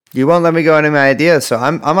You won't let me go into my ideas, so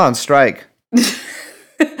I'm on strike.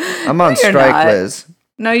 I'm on strike, not. Liz.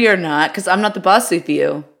 No, you're not, because I'm not the boss of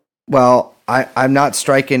you. Well, I'm not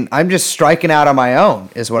striking. I'm just striking out on my own,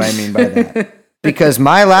 is what I mean by that. Because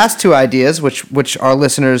my last two ideas, which our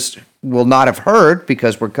listeners will not have heard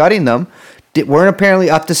because we're cutting them, weren't apparently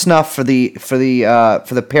up to snuff for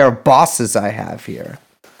the pair of bosses I have here.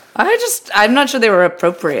 I'm not sure they were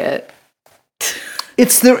appropriate.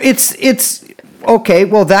 It's okay.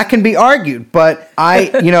 Well, that can be argued, but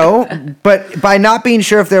but by not being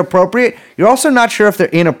sure if they're appropriate, you're also not sure if they're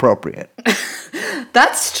inappropriate.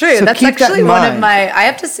 That's true. So That's keep that actually in one of mind. I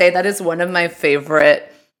have to say that is one of my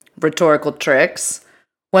favorite rhetorical tricks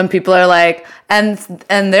when people are like, and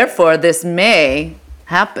therefore this may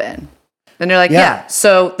happen. And you're like, yeah,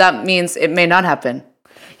 so that means it may not happen.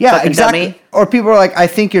 Yeah, Fucking exactly. dummy. Or people are like, I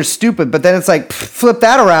think you're stupid, but then it's like, flip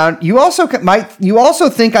that around. You also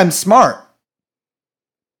think I'm smart.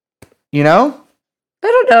 You know? I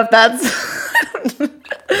don't know if that's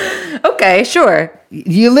okay, sure.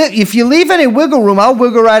 If you leave any wiggle room, I'll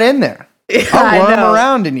wiggle right in there. I'll worm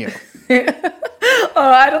around in you. Oh,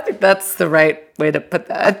 I don't think that's the right way to put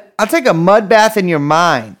that. I'll take a mud bath in your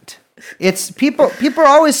mind. It's people are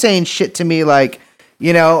always saying shit to me like,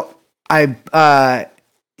 that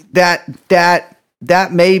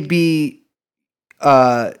may be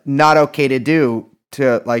not okay to do,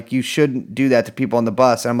 to like, you shouldn't do that to people on the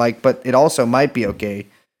bus. I'm like, but it also might be okay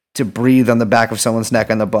to breathe on the back of someone's neck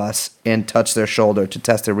on the bus and touch their shoulder to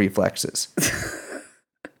test their reflexes.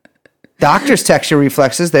 Doctors test your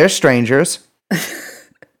reflexes. They're strangers.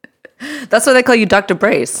 That's why they call you Dr.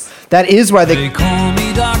 Brace. That is why they call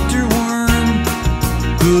me Dr. Worm.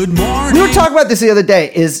 Good morning. We were talking about this the other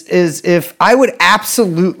day. Is if I would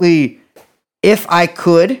absolutely, if I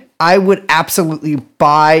could, I would absolutely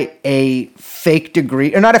buy a fake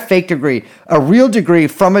degree, or not a fake degree, a real degree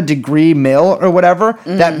from a degree mill or whatever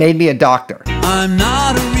that made me a doctor. I'm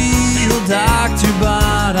not a real doctor,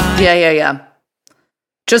 but Yeah.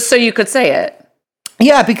 Just so you could say it.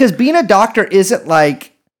 Yeah, because being a doctor isn't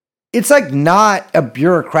like, it's like not a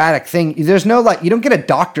bureaucratic thing. There's no like, you don't get a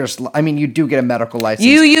doctor's, I mean, you do get a medical license.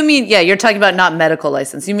 You mean, yeah, you're talking about not medical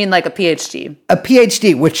license. You mean like a PhD. A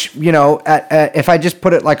PhD, which, if I just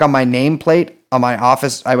put it like on my nameplate on my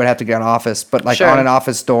office, I would have to get an office, but like on an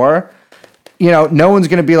office door, no one's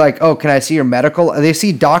going to be like, oh, can I see your medical? They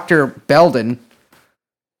see Dr. Belden,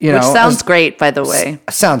 which sounds great, by the way.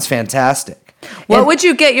 Sounds fantastic. What would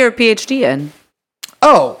you get your PhD in?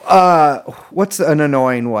 Oh, what's an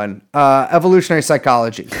annoying one? Evolutionary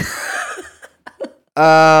psychology.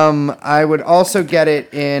 I would also get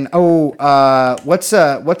it in. What's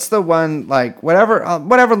the one, like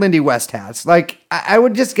whatever Lindy West has. Like I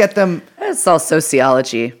would just get them. It's all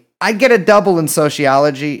sociology. I get a double in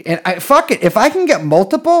sociology, and fuck it. If I can get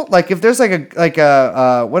multiple, like if there's like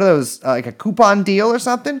a what are those, like a coupon deal or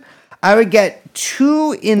something, I would get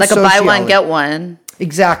 2 in like sociology. a buy one get one.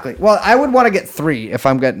 Exactly. Well, I would want to get 3 if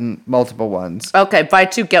I'm getting multiple ones. Okay, buy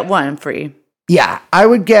 2 get 1 free. Yeah, I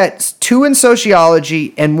would get 2 in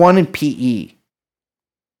sociology and 1 in PE.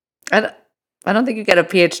 I don't think you get a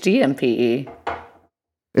PhD in PE.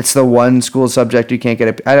 It's the one school subject you can't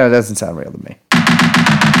get I know, it doesn't sound real to me.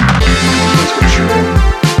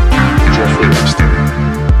 Jeffrey Epstein.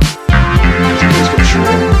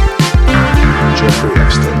 Jeffrey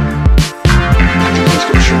Epstein.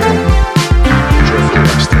 Jeffrey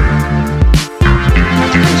Epstein.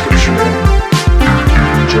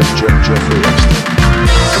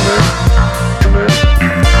 Come in.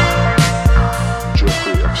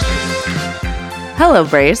 Jeffrey Epstein. Hello,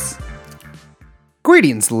 Brace.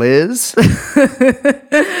 Greetings, Liz.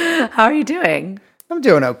 How are you doing? I'm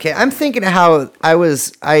doing okay. I'm thinking how I went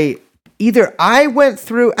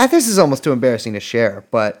through, this is almost too embarrassing to share,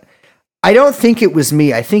 but I don't think it was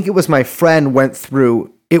me. I think it was my friend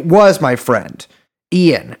it was my friend,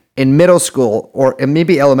 Ian, in middle school or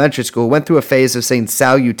maybe elementary school, went through a phase of saying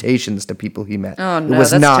salutations to people he met. Oh, no, it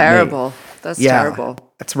was that's not terrible. Me. That's terrible.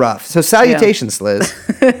 That's rough. So salutations, Liz.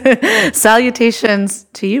 Salutations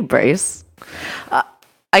to you, Brace.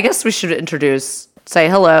 I guess we should say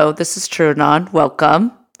hello. This is Trunon.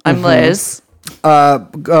 Welcome. I'm Liz.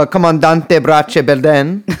 Comandante Brace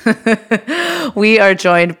Belden. We are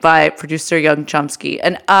joined by producer Young Chomsky.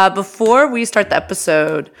 And before we start the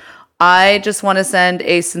episode, I just want to send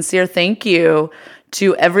a sincere thank you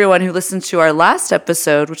to everyone who listened to our last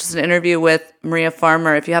episode, which is an interview with Maria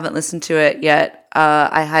Farmer. If you haven't listened to it yet,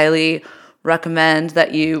 I highly recommend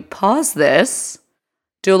that you pause this,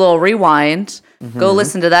 do a little rewind, go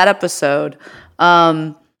listen to that episode.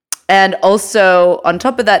 And And also, on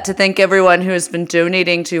top of that, to thank everyone who has been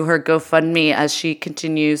donating to her GoFundMe as she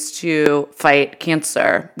continues to fight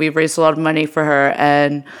cancer. We've raised a lot of money for her,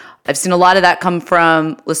 and I've seen a lot of that come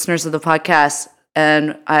from listeners of the podcast,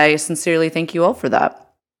 and I sincerely thank you all for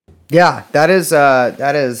that. Yeah, that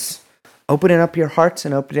is opening up your hearts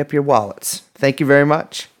and opening up your wallets. Thank you very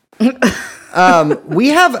much. We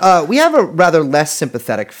have a rather less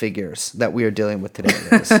sympathetic figures that we are dealing with today,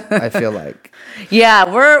 Liz, I feel like. Yeah,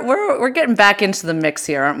 we're getting back into the mix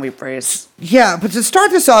here, aren't we, Brace? Yeah, but to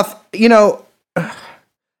start this off, are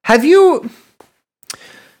you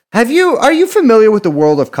familiar with the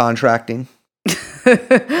world of contracting?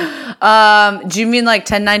 Do you mean like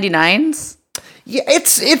 1099s? Yeah,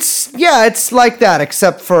 it's like that,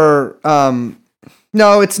 except for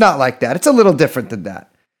no, it's not like that. It's a little different than that.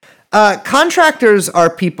 Contractors are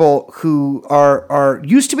people who are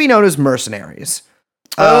used to be known as mercenaries.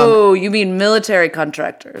 You mean military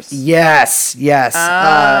contractors? Yes.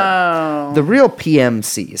 Oh. The real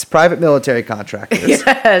PMCs, private military contractors.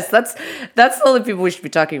 Yes, that's the only people we should be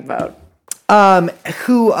talking about.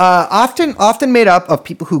 Who often made up of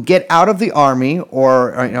people who get out of the army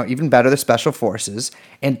or even better, the special forces,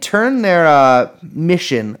 and turn their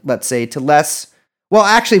mission, let's say, to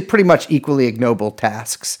actually pretty much equally ignoble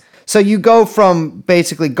tasks. So you go from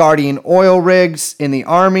basically guarding oil rigs in the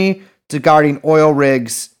army to guarding oil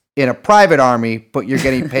rigs in a private army, but you're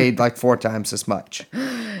getting paid like 4 times as much.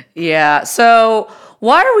 Yeah. So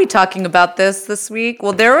why are we talking about this week?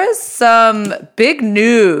 Well, there was some big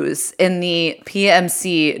news in the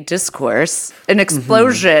PMC discourse, an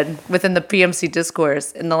explosion within the PMC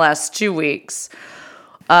discourse in the last 2 weeks.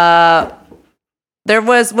 There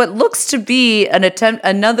was what looks to be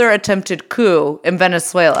another attempted coup in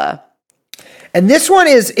Venezuela. And this one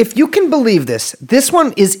is, if you can believe this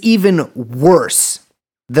one is even worse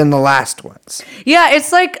than the last ones. Yeah,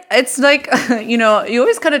 it's like you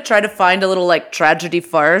always kind of try to find a little like tragedy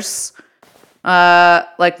farce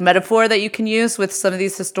like metaphor that you can use with some of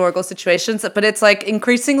these historical situations, but it's like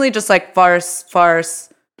increasingly just like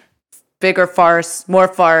farce, bigger farce, more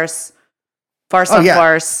farce. Farce on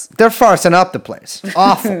farce. They're farcing up the place.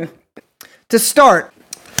 Awful. To start,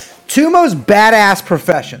 2 most badass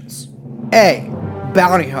professions. A,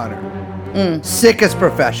 bounty hunter. Sickest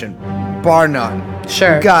profession, bar none.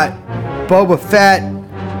 Sure. You got Boba Fett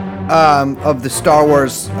of the Star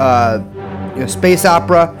Wars space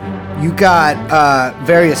opera. You got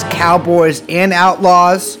various cowboys and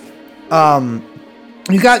outlaws.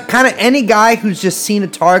 You got kind of any guy who's just seen a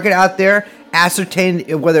target out there,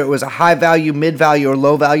 ascertained whether it was a high value, mid value, or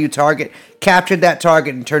low value target, captured that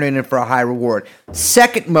target and turned it in for a high reward.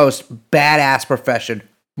 Second most badass profession,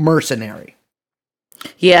 mercenary.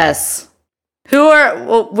 Yes. Do you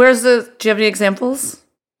have any examples?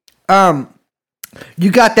 You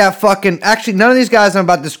got that actually, none of these guys I'm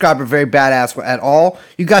about to describe are very badass at all.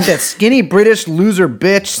 You got that skinny British loser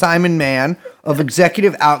bitch, Simon Mann, of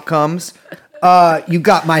Executive Outcomes. You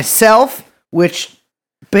got myself, which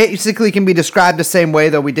basically can be described the same way,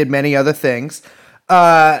 though we did many other things.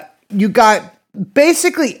 You got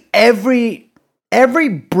basically every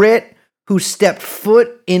Brit who stepped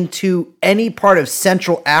foot into any part of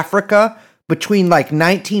Central Africa between like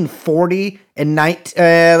 1940 and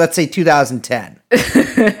let's say 2010.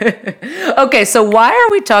 Okay, so why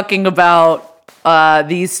are we talking about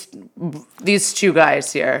these 2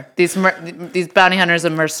 guys here? These bounty hunters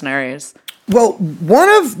and mercenaries. Well, one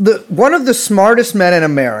of the smartest men in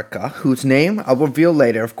America, whose name I'll reveal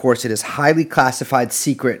later, of course, it is highly classified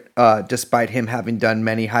secret, despite him having done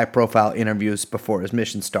many high-profile interviews before his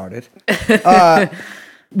mission started,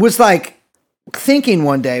 was like thinking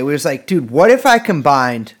one day, we was like, dude, what if I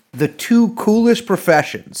combined the 2 coolest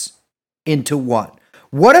professions into one?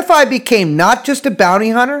 What if I became not just a bounty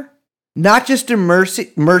hunter, not just a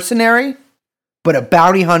mercenary, but a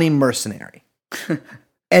bounty hunting mercenary?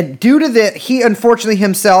 And due to that, he unfortunately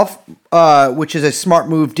himself, which is a smart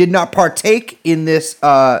move, did not partake in this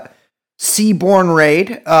seaborne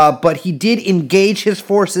raid, but he did engage his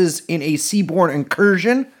forces in a seaborne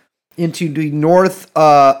incursion into the north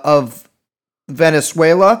of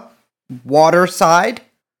Venezuela, water side.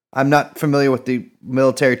 I'm not familiar with the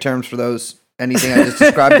military terms for those, anything I just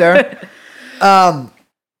described there.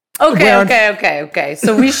 Okay.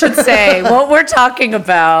 So we should say what we're talking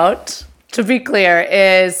about, to be clear,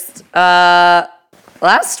 is last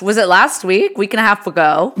week? Week and a half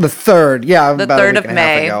ago. The 3rd, yeah. The about 3rd of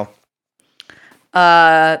May.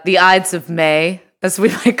 The Ides of May, as we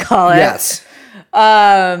might call it. Yes.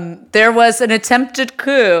 There was an attempted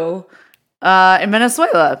coup in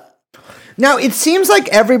Venezuela. Now, it seems like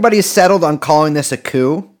everybody's settled on calling this a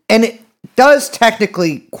coup. And does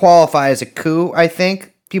technically qualify as a coup, I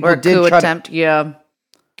think. People Or a did coup try attempt, yeah.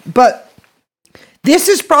 but this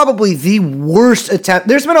is probably the worst attempt.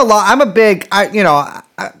 There's been a lot. I'm a big, I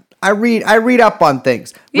read up on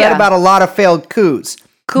things. Read Yeah. about a lot of failed coups.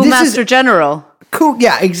 Coup This master is general. coup.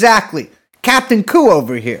 Yeah, exactly. Captain Coup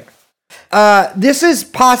over here. This is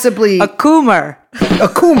possibly A coomer. a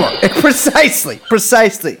Coomer.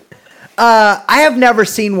 Precisely. I have never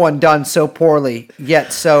seen one done so poorly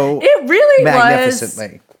yet so It really was.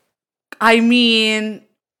 magnificently. I mean,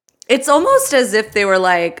 it's almost as if they were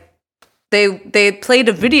like, they played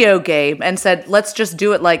a video game and said, let's just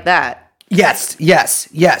do it like that. Yes.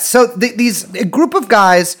 So a group of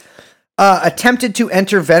guys attempted to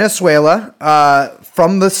enter Venezuela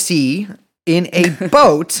from the sea in a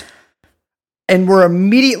boat and were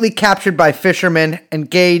immediately captured by fishermen,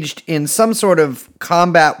 engaged in some sort of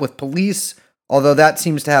combat with police, although that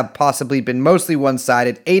seems to have possibly been mostly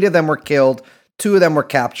one-sided. 8 of them were killed, 2 of them were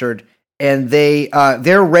captured, and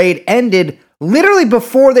their raid ended literally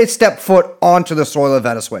before they stepped foot onto the soil of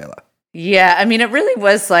Venezuela. Yeah, I mean, it really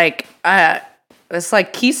was like, it's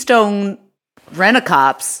like Keystone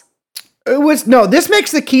Rent-A-Cops. This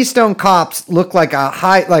makes the Keystone Cops look like a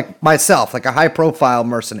high-profile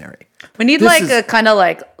mercenary. We need This like is- a kind of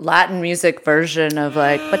like Latin music version of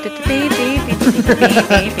like.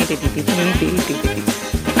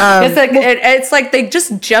 It's like they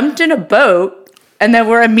just jumped in a boat and then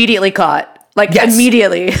were immediately caught. Like Yes.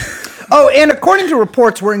 immediately. Oh, and according to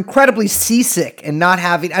reports, we're incredibly seasick and not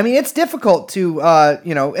having. I mean, it's difficult to,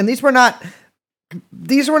 and these were not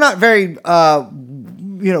very,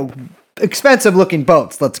 expensive looking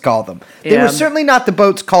boats. Let's call them. They Yeah. were certainly not the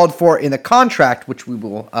boats called for in the contract, which we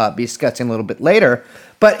will be discussing a little bit later.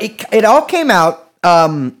 But it all came out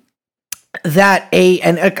that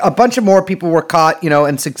a bunch of more people were caught. And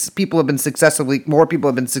more people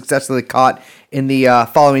have been successfully caught in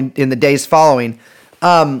the days following.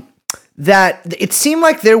 That it seemed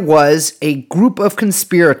like there was a group of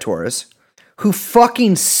conspirators who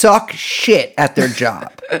fucking suck shit at their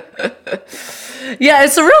job. Yeah,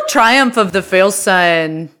 it's a real triumph of the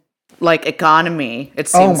Failson like economy. It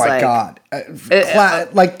seems Oh my like. god!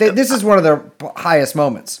 This is one of their highest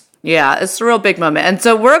moments. Yeah, it's a real big moment. And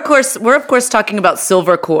so we're of course talking about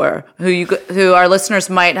Silvercore, who our listeners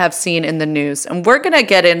might have seen in the news. And we're going to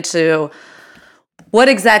get into what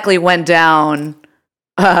exactly went down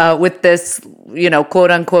with this,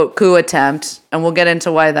 quote unquote coup attempt. And we'll get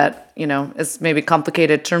into why that, is maybe a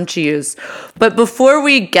complicated term to use. But before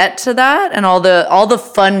we get to that and all the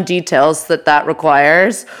fun details that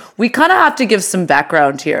requires, we kind of have to give some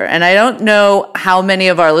background here. And I don't know how many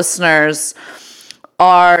of our listeners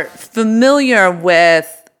are familiar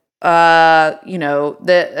with,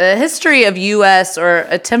 the history of U.S. or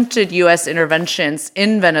attempted U.S. interventions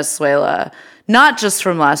in Venezuela, not just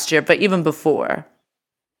from last year, but even before.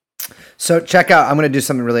 So check out. I'm going to do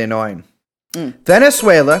something really annoying.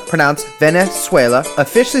 Venezuela, pronounced Venezuela,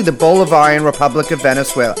 officially the Bolivarian Republic of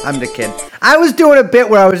Venezuela. I'm the kid. I was doing a bit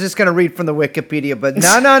where I was just going to read from the Wikipedia, but no.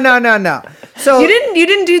 So You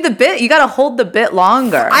didn't do the bit. You got to hold the bit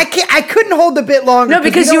longer. I couldn't hold the bit longer. No,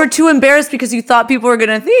 because you were too embarrassed because you thought people were going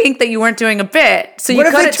to think that you weren't doing a bit. So you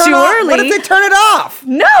cut it too early. What if they turn it off?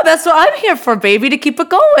 No, that's what I'm here for, baby, to keep it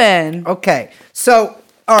going. Okay, so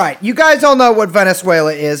all right, you guys all know what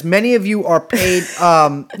Venezuela is. Many of you are paid,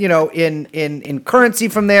 in currency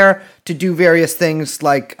from there to do various things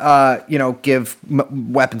like, give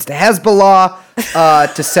weapons to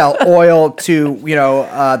Hezbollah, to sell oil to,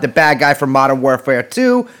 the bad guy from Modern Warfare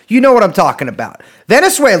 2. You know what I'm talking about.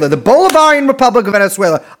 Venezuela, the Bolivarian Republic of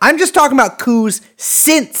Venezuela. I'm just talking about coups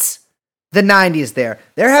since the 90s there.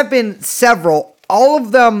 There have been several. All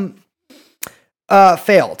of them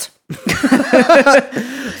failed. So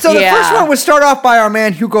the first one would start off by our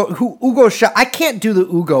man Hugo Chavez. I can't do the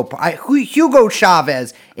Hugo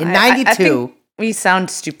Chavez in '92. I think we sound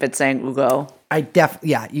stupid saying Hugo. Whenever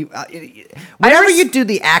you do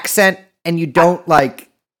the accent and you don't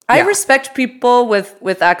I respect people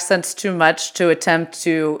with accents too much to attempt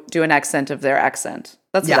to do an accent of their accent.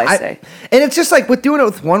 That's what I say. And it's just like with doing it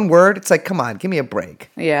with one word. It's like, come on, give me a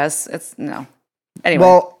break. Yes, it's no. Anyway.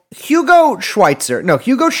 Well, Hugo Chavez in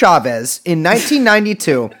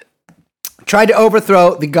 1992 tried to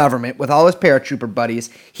overthrow the government with all his paratrooper buddies.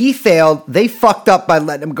 He failed. They fucked up by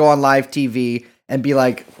letting him go on live TV and be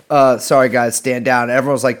like, sorry guys, stand down. And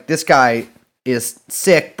everyone was like, this guy is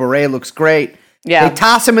sick. Beret looks great. Yeah. They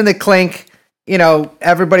toss him in the clink.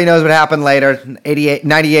 Everybody knows what happened later.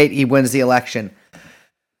 98, he wins the election.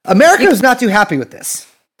 America was not too happy with this.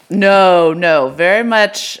 No, very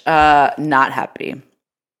much not happy.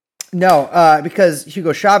 No, because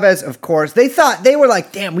Hugo Chavez, of course, they were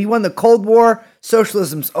like, damn, we won the Cold War,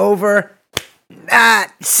 socialism's over.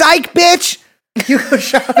 Psych, bitch! Hugo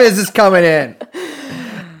Chavez is coming in.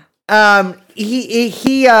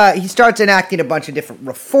 He starts enacting a bunch of different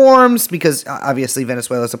reforms because obviously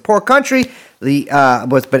Venezuela is a poor country.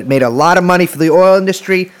 But it made a lot of money for the oil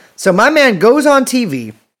industry. So my man goes on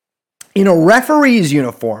TV in a referee's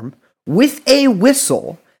uniform with a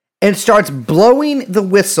whistle and starts blowing the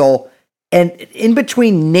whistle, and in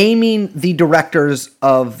between naming the directors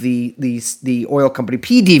of the oil company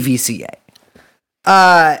PDVSA.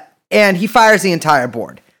 And he fires the entire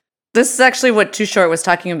board. This is actually what Too Short was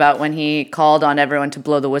talking about when he called on everyone to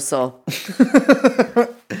blow the whistle.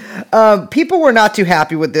 People were not too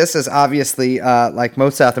happy with this, as obviously, like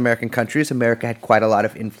most South American countries, America had quite a lot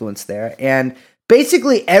of influence there. And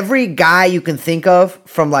basically every guy you can think of,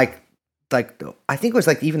 from like I think it was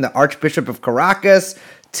like even the Archbishop of Caracas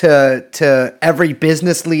to every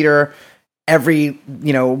business leader, every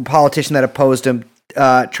politician that opposed him,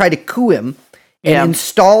 tried to coup him and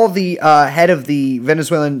install the head of the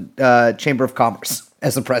Venezuelan Chamber of Commerce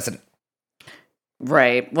as the president.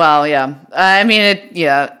 Right. Well, yeah. I mean,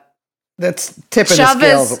 that's tipping the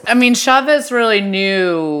scales. I mean, Chavez really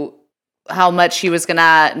knew how much he was going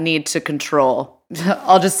to need to control.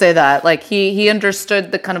 I'll just say that. Like, he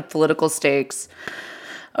understood the kind of political stakes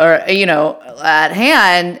at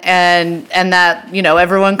hand, and that,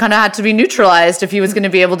 everyone kind of had to be neutralized if he was going to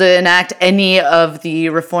be able to enact any of the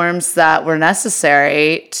reforms that were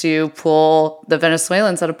necessary to pull the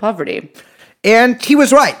Venezuelans out of poverty. And he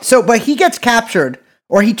was right. So, but he gets captured,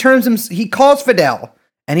 or he calls Fidel,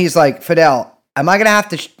 and he's like, Fidel, am I going to have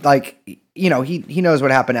to, he knows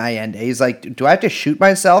what happened to Allende. He's like, do I have to shoot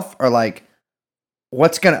myself? Or like,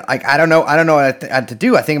 what's going to, I don't know what I have to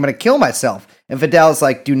do. I think I'm going to kill myself. And Fidel's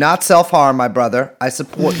like, do not self-harm, my brother. I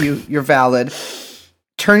support you. You're valid.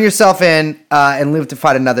 Turn yourself in and live to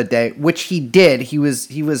fight another day, which he did. He was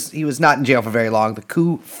not in jail for very long. The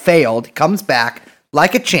coup failed. He comes back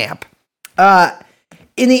like a champ.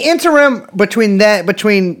 In the interim between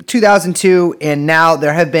 2002 and now,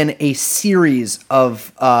 there have been a series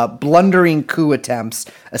of blundering coup attempts,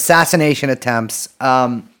 assassination attempts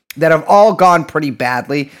that have all gone pretty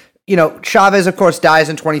badly. Chavez, of course, dies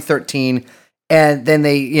in 2013, and then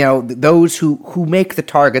those who make the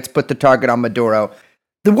targets put the target on Maduro.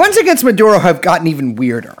 The ones against Maduro have gotten even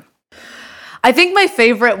weirder. I think my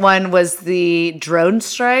favorite one was the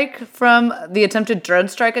attempted drone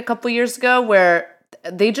strike a couple years ago, where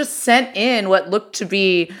they just sent in what looked to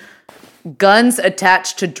be guns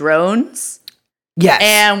attached to drones. Yes.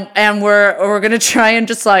 And we're going to try and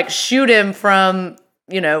just like shoot him from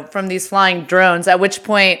these flying drones, at which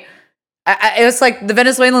point it was like the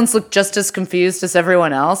Venezuelans looked just as confused as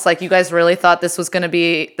everyone else. Like, you guys really thought this was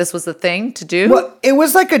the thing to do? Well, it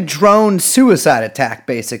was like a drone suicide attack,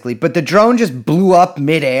 basically, but the drone just blew up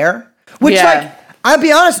midair. Which, I'll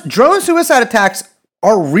be honest, drone suicide attacks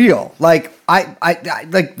are real. Like,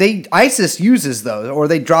 ISIS uses those, or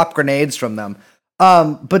they drop grenades from them.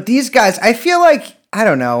 But these guys, I feel like, I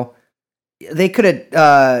don't know, they could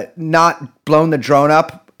have not blown the drone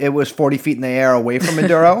up. It was 40 feet in the air away from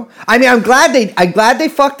Maduro. I mean, I'm glad they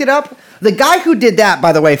fucked it up. The guy who did that,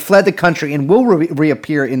 by the way, fled the country and will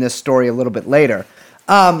reappear in this story a little bit later.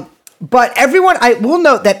 But I will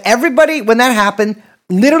note that everybody, when that happened,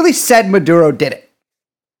 literally said Maduro did it.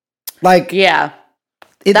 Like, yeah.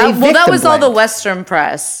 That was all the Western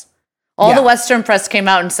press. The Western press came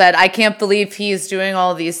out and said, I can't believe he's doing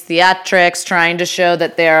all these theatrics, trying to show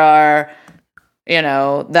that there are,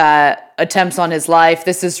 that attempts on his life.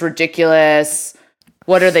 This is ridiculous.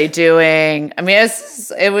 What are they doing? I mean,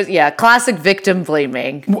 it was classic victim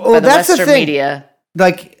blaming by the Western media.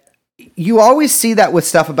 Like, you always see that with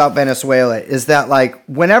stuff about Venezuela, is that like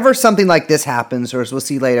whenever something like this happens, or as we'll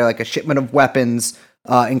see later, like a shipment of weapons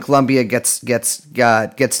in Colombia gets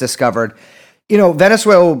discovered,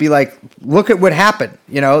 Venezuela will be like, look at what happened.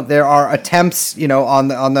 There are attempts, on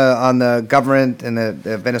the government and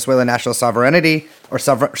the Venezuelan national sovereignty or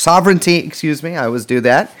sovereignty. Excuse me, I always do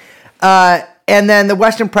that. And then the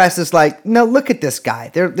Western press is like, no, look at this guy.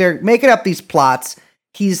 They're making up these plots.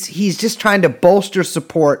 He's just trying to bolster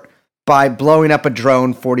support by blowing up a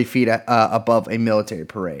drone 40 feet above a military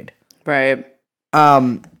parade. Right.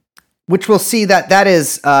 Which we'll see that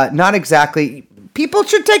is not exactly. People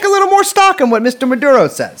should take a little more stock in what Mr. Maduro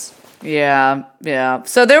says. Yeah.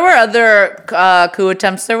 So there were other coup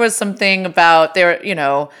attempts. There was something about they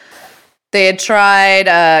had tried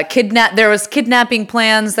there was kidnapping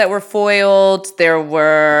plans that were foiled. There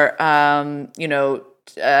were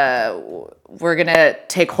we're gonna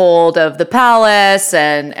take hold of the palace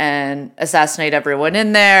and assassinate everyone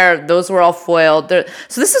in there. Those were all foiled.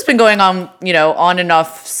 So this has been going on, on and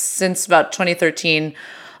off since about 2013,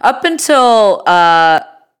 up until I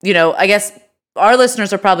guess our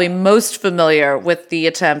listeners are probably most familiar with the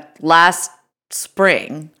attempt last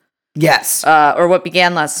spring. Yes. Or what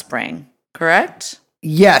began last spring, correct?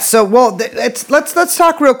 Yeah, so let's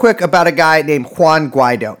talk real quick about a guy named Juan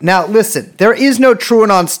Guaido. Now, listen, there is no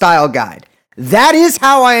TrueAnon style guide. That is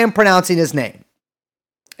how I am pronouncing his name.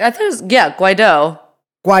 I thought it was, Guaido.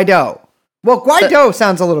 Guaido. Well, Guaido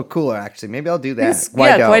sounds a little cooler, actually. Maybe I'll do that.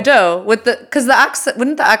 Guaido. Yeah, Guaido. Because the accent,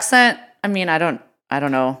 wouldn't the accent? I mean, I don't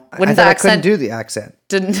know. Wouldn't I couldn't do the accent.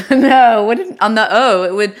 On the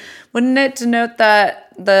O, wouldn't it denote that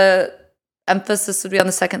the emphasis would be on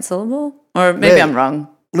the second syllable? Or maybe I'm wrong.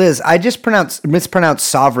 Liz, I just mispronounced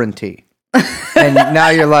sovereignty. And now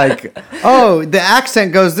you're like, oh, the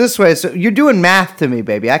accent goes this way. So you're doing math to me,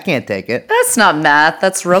 baby. I can't take it. That's not math.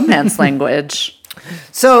 That's romance language.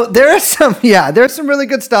 So there's some really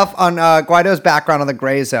good stuff on Guaido's background on the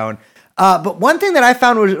gray zone. But one thing that I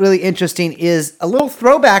found was really interesting is a little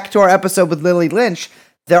throwback to our episode with Lily Lynch.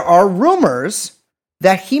 There are rumors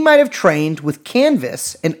that he might have trained with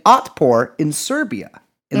Canvas and Otpor in Serbia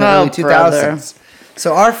in the early 2000s. Brother.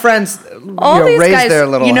 So our friends raised their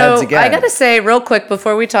little heads again. I got to say real quick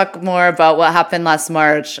before we talk more about what happened last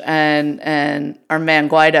March and our man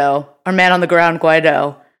Guaido, our man on the ground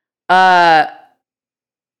Guaido.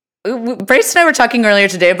 Brace and I were talking earlier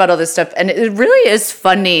today about all this stuff, and it really is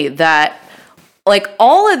funny that like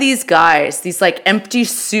all of these guys, these like empty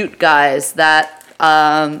suit guys that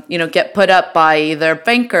get put up by either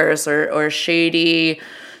bankers or shady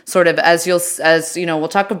sort of we'll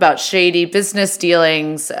talk about shady business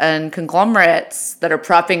dealings and conglomerates that are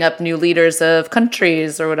propping up new leaders of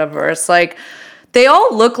countries or whatever. It's like they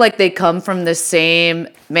all look like they come from the same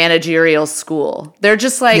managerial school. They're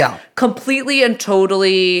just completely and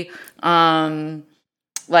totally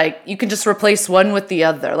you can just replace one with the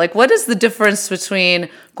other. Like, what is the difference between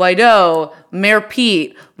Guaido, Mayor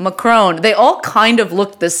Pete, Macron? They all kind of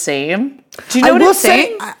look the same. Do you know what I'm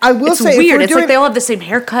saying? I will say, it's weird. It's like they all have the same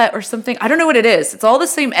haircut or something. I don't know what it is. It's all the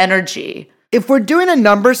same energy. If we're doing a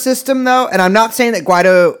number system, though, and I'm not saying that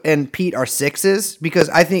Guaido and Pete are sixes, because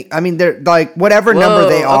they're like whatever number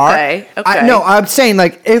they are. Okay. I'm saying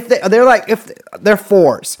like if they're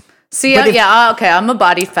fours. See, okay. I'm a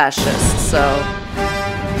body fascist, so.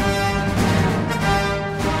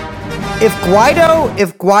 If Guaido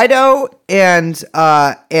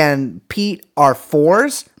and Pete are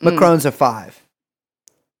fours, Macron's a five.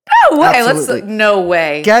 No way. Absolutely. No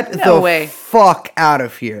way. Get the fuck out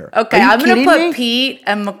of here. Okay, I'm going to put Pete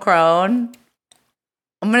and Macron.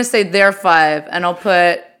 I'm going to say they're five, and I'll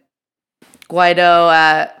put Guaido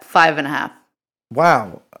at 5.5.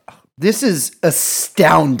 Wow. This is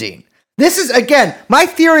astounding. This is, again, my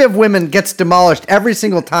theory of women gets demolished every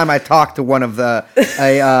single time I talk to one of a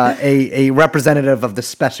representative of the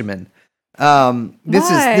specimen.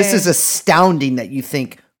 This is astounding that you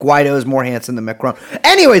think Guaido is more handsome than Macron.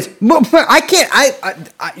 Anyways, I can't.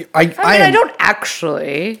 I don't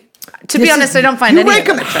actually. To be honest, I don't find any of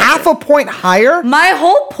them attractive. You rank him half a point higher? My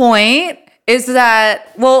whole point is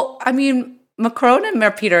that, Macron and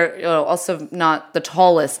Mayor Pete are also not the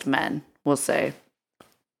tallest men, we'll say.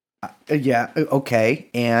 Yeah, okay,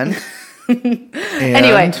 and?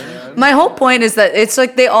 Anyway, my whole point is that it's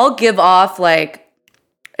like they all give off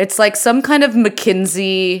it's like some kind of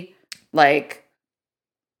McKinsey, they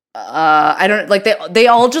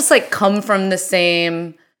all just come from the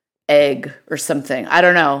same egg or something. I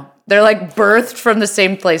don't know. They're birthed from the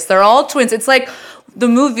same place. They're all twins. It's like the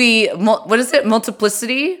movie, what is it?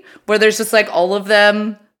 Multiplicity, where there's just all of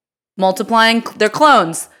them multiplying. They're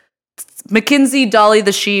clones. McKinsey, Dolly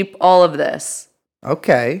the sheep, all of this.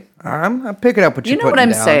 Okay. I'm picking up what you're putting down. You know what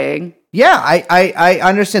I'm saying? Yeah, I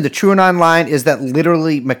understand. The TrueAnon line is that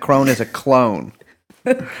literally Macron is a clone.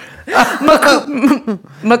 Macron.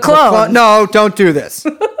 No, don't do this.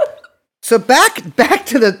 So back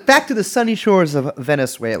to the sunny shores of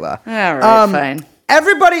Venezuela. All right, fine.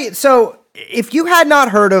 Everybody, so if you had not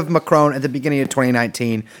heard of Macron at the beginning of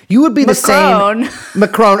 2019, you would be the same.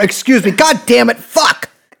 Macron, excuse me. God damn it. Fuck.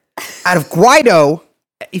 Out of Guaido,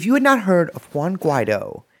 if you had not heard of Juan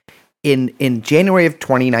Guaido in January of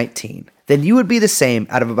 2019, then you would be the same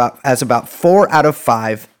as about 4 out of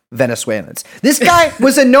 5 Venezuelans. This guy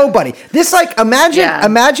was a nobody. This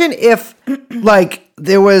imagine if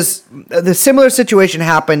there was the similar situation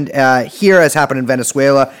happened here as happened in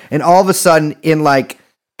Venezuela, and all of a sudden in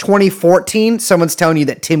 2014, someone's telling you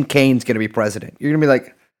that Tim Kaine's going to be president. You're going to be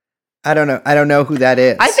like, I don't know. I don't know who that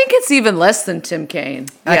is. I think it's even less than Tim Kaine.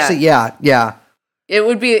 Actually, yeah. It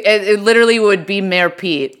would be, it literally would be Mayor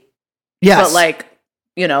Pete. Yes. But like,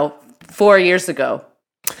 4 years ago.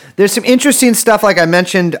 There's some interesting stuff, like I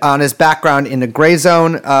mentioned, on his background in the Gray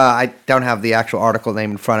Zone. I don't have the actual article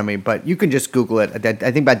name in front of me, but you can just Google it.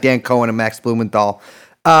 I think by Dan Cohen and Max Blumenthal.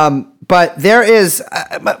 But there is,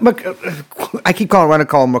 I keep want to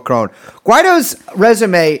call him Macron. Guaido's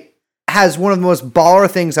resume has one of the most baller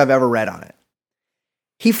things I've ever read on it.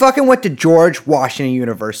 He fucking went to George Washington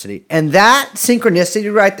University. And that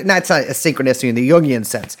synchronicity, right? It's not a synchronicity in the Jungian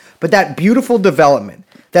sense, but that beautiful development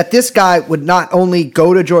that this guy would not only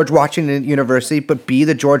go to George Washington University, but be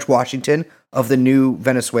the George Washington of the new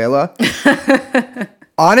Venezuela.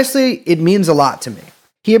 Honestly, it means a lot to me.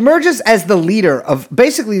 He emerges as the leader of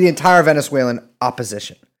basically the entire Venezuelan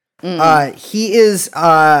opposition. He is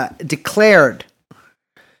declared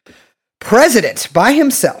president by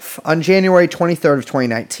himself on January 23rd of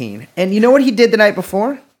 2019. And you know what he did the night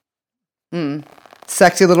before?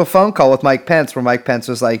 Sexy little phone call with Mike Pence, where Mike Pence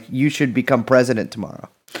was like, you should become president tomorrow.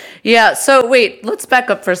 Yeah, so wait, let's back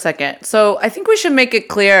up for a second. So I think we should make it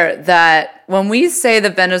clear that when we say the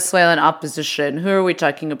Venezuelan opposition, who are we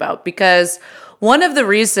talking about? Because one of the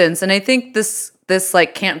reasons, and I think this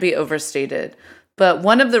like can't be overstated, but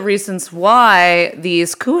one of the reasons why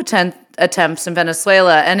these coup attempts in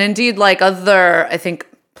Venezuela, and indeed like I think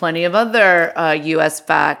plenty of other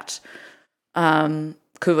U.S.-backed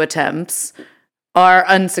coup attempts are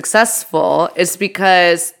unsuccessful, is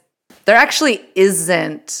because there actually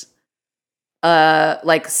isn't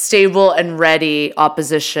like stable and ready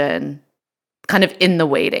opposition kind of in the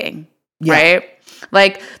waiting, right?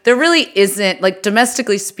 Like there really isn't, like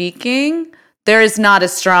domestically speaking, there is not a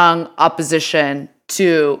strong opposition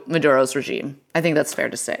to Maduro's regime. I think that's fair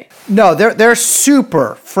to say. No, they're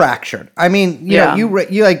super fractured. I mean, you know,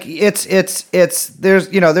 you like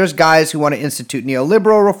there's guys who want to institute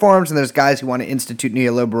neoliberal reforms, and there's guys who want to institute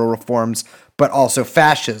neoliberal reforms, but also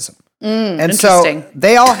fascism. And so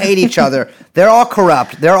they all hate each other. They're all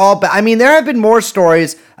corrupt. They're all. I mean, there have been more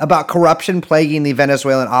stories about corruption plaguing the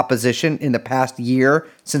Venezuelan opposition in the past year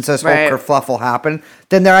since this whole kerfluffle happened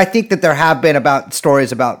than I think that there have been about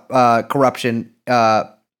stories about corruption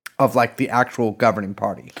of like the actual governing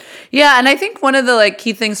party. Yeah, and I think one of the like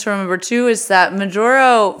key things to remember too is that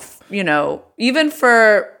Maduro, you know, even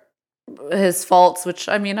for his faults, which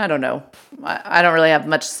I mean, I don't know, I don't really have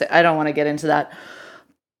much to say. I don't want to get into that.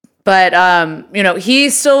 But, you know,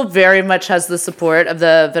 he still very much has the support of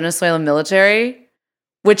the Venezuelan military,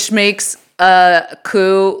 which makes a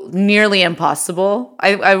coup nearly impossible,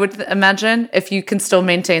 I would imagine, if you can still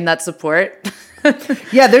maintain that support.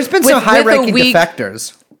 Yeah, there's been some high-ranking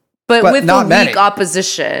defectors. But with not a many. weak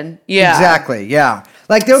opposition. Yeah. Exactly, yeah.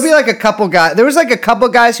 Like, there'll be like a couple guys. There was like a couple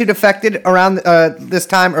guys who defected around this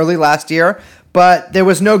time early last year, but there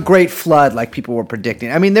was no great flood like people were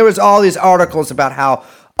predicting. I mean, there was all these articles about how,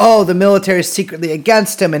 oh, the military is secretly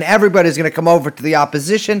against him and everybody's going to come over to the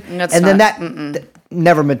opposition. Then that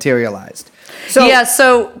never materialized. So yeah,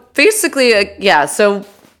 so basically, so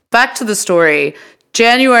back to the story.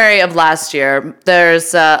 January of last year,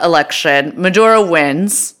 there's an election. Maduro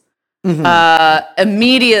wins.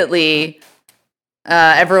 Immediately,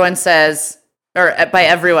 everyone says, or by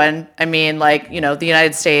everyone, I mean, like, you know, the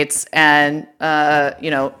United States and, you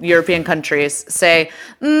know, European countries say,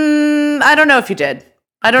 I don't know if you did.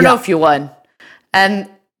 I don't know if you won. And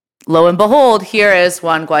lo and behold, here is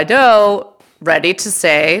Juan Guaido ready to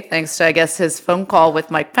say, thanks to, I guess, his phone call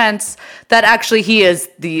with Mike Pence, that actually he is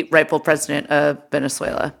the rightful president of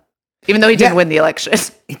Venezuela, even though he didn't win the election.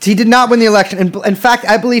 He did not win the election. In fact,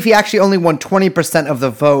 I believe he actually only won 20% of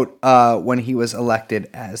the vote when he was elected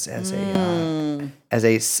as a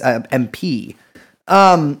MP.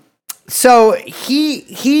 So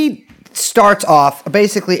he starts off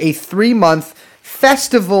basically a 3-month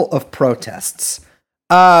festival of protests,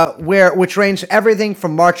 which ranged everything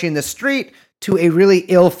from marching the street to a really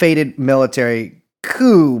ill-fated military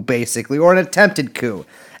coup, basically, or an attempted coup.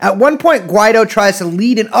 At one point, Guaido tries to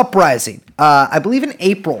lead an uprising, I believe in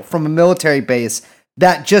April, from a military base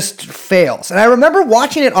that just fails. And I remember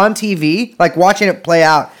watching it on TV, like watching it play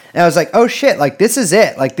out, and I was like, oh shit, like this is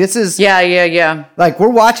it. Like this is... Yeah. Like we're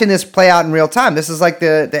watching this play out in real time. This is like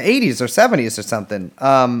the 80s or 70s or something.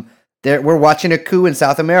 We're watching a coup in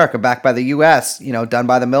South America backed by the U.S., you know, done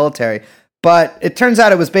by the military. But it turns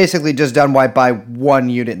out it was basically just done by one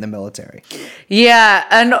unit in the military. Yeah,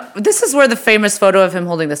 and this is where the famous photo of him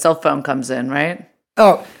holding the cell phone comes in, right?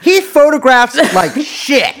 Oh, he photographs like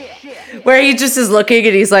shit. Where he just is looking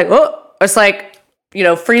and he's like, oh, it's like,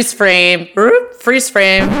 freeze frame.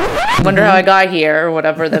 Wonder how I got here, or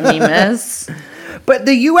whatever the meme is. But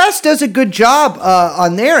the U.S. does a good job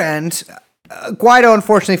on their end. Guaido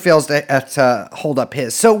unfortunately fails to hold up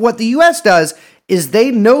his. So what the U.S. does is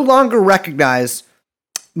they no longer recognize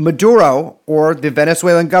Maduro or the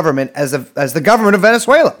Venezuelan government as the government of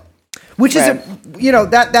Venezuela, which is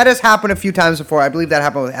that has happened a few times before. I believe that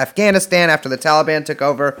happened with Afghanistan after the Taliban took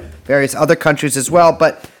over, various other countries as well.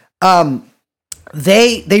 But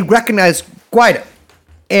they recognize Guaido,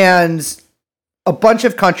 and a bunch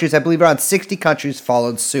of countries, I believe around 60 countries,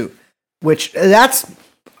 followed suit. Which that's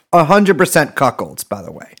 100% cuckolds, by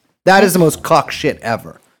the way. That is the most cuck shit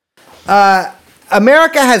ever.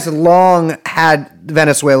 America has long had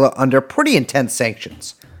Venezuela under pretty intense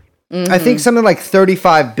sanctions. I think something like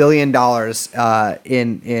 $35 billion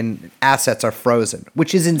in assets are frozen,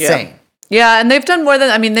 which is insane. Yeah, and they've done more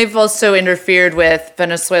than, they've also interfered with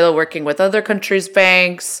Venezuela working with other countries'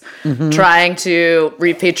 banks, trying to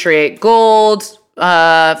repatriate gold.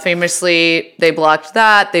 Famously, they blocked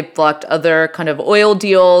that. They blocked other kind of oil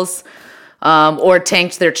deals, or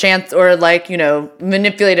tanked their chance, or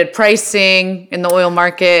manipulated pricing in the oil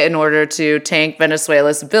market in order to tank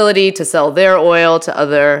Venezuela's ability to sell their oil to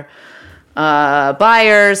other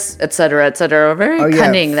buyers, et cetera, et cetera. Very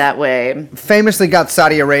cunning that way. Famously got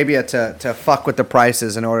Saudi Arabia to fuck with the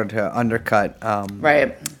prices in order to undercut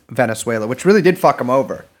Venezuela, which really did fuck them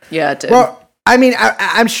over. Yeah, it did. Well,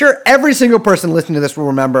 I'm sure every single person listening to this will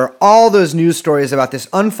remember all those news stories about this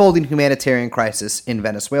unfolding humanitarian crisis in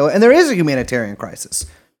Venezuela. And there is a humanitarian crisis.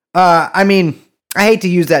 I hate to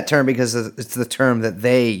use that term because it's the term that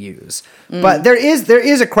they use. But there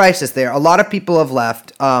is a crisis there. A lot of people have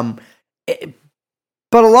left.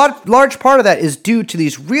 But large part of that is due to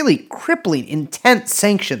these really crippling, intense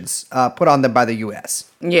sanctions put on them by the U.S.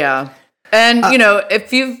 Yeah. And,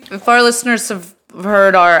 if our listeners have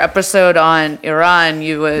heard our episode on Iran,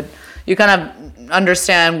 you kind of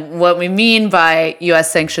understand what we mean by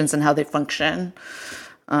U.S. sanctions and how they function.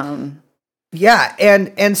 Yeah,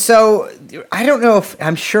 and so I don't know if,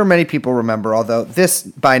 I'm sure many people remember, although this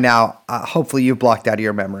by now, hopefully you blocked out of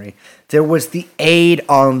your memory, there was the aid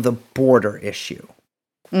on the border issue.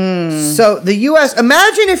 So the U.S.,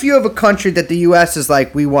 imagine if you have a country that the U.S. is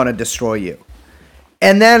like, we want to destroy you.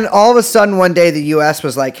 And then all of a sudden one day the U.S.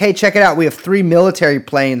 was like, hey, check it out. We have 3 military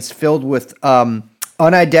planes filled with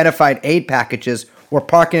unidentified aid packages. We're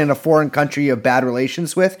parking in a foreign country you have bad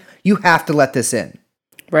relations with. You have to let this in.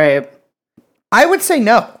 Right. I would say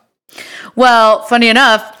no. Well, funny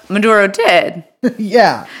enough, Maduro did.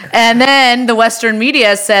 Yeah. And then the Western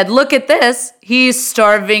media said, look at this. He's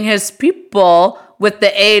starving his people with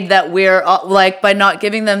the aid that we're by not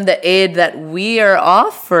giving them the aid that we are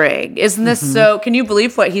offering. Isn't this so? Can you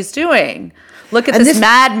believe what he's doing? Look at this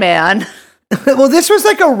madman. Well, this was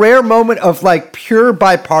like a rare moment of pure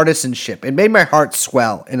bipartisanship. It made my heart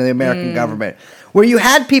swell in the American government, where you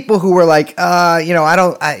had people who were like, I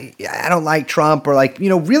don't like Trump, or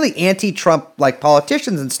really anti-Trump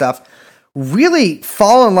politicians and stuff, really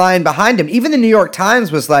fall in line behind him. Even the New York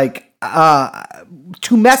Times was like,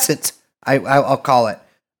 tumescent, I'll call it,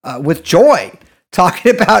 with joy,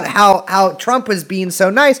 talking about how Trump was being so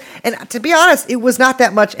nice. And to be honest, it was not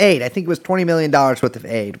that much aid. I think it was $20 million worth of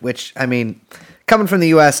aid, which, coming from the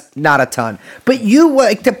U.S., not a ton. But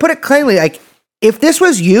you, to put it plainly, if this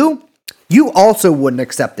was you also wouldn't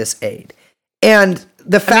accept this aid. And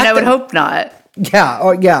the fact I would hope not.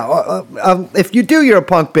 Yeah. If you do, you're a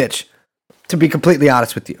punk bitch, to be completely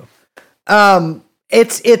honest with you.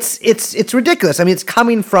 It's ridiculous. It's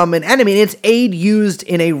coming from an enemy, and it's aid used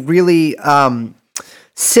in a really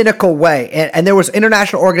cynical way. And there was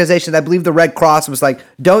international organizations, I believe the Red Cross was like,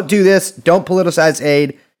 don't do this, don't politicize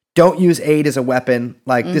aid, don't use aid as a weapon.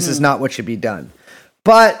 This is not what should be done.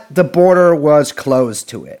 But the border was closed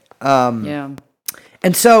to it. Yeah.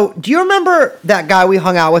 And so, do you remember that guy we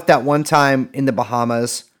hung out with that one time in the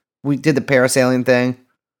Bahamas? We did the parasailing thing.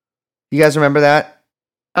 You guys remember that?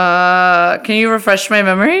 Can you refresh my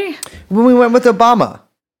memory? When we went with Obama.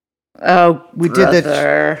 Oh, we did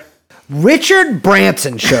the Richard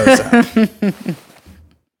Branson shows up.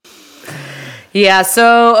 Yeah,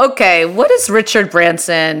 so okay, what is Richard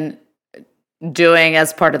Branson doing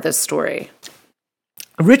as part of this story?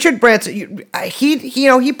 Richard Branson,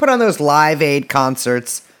 he put on those Live Aid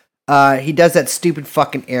concerts. He does that stupid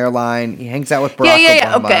fucking airline. He hangs out with Barack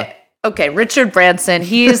Obama. Okay, Richard Branson.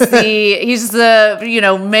 He's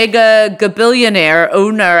the mega gabillionaire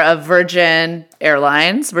owner of Virgin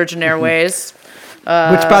Airlines, Virgin Airways, which,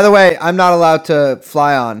 by the way, I'm not allowed to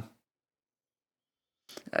fly on.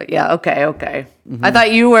 Yeah. Okay. I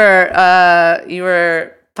thought you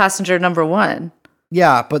were passenger number 1.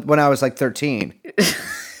 Yeah, but when I was like 13.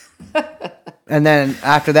 And then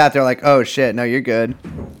after that, they're like, oh shit, no, you're good.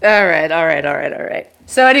 All right.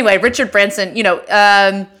 So anyway, Richard Branson,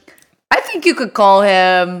 I think you could call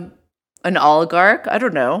him an oligarch. I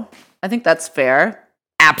don't know. I think that's fair.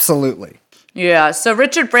 Absolutely. Yeah. So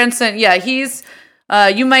Richard Branson, he's,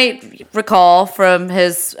 you might recall from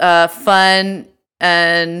his fun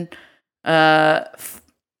and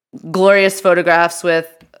glorious photographs with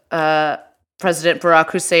President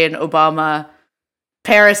Barack Hussein Obama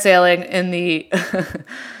parasailing in the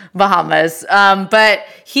Bahamas. But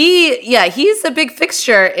he's a big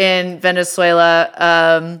fixture in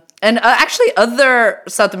Venezuela and actually other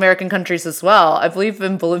South American countries as well. I believe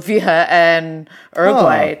in Bolivia and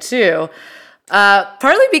Uruguay too.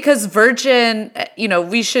 Partly because Virgin,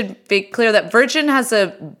 we should be clear that Virgin has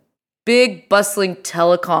a big bustling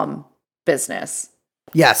telecom business.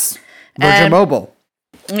 Yes. Virgin Mobile.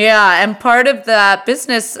 Yeah, and part of that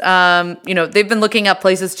business, they've been looking at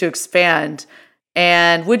places to expand.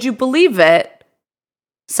 And would you believe it?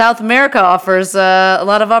 South America offers a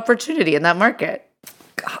lot of opportunity in that market.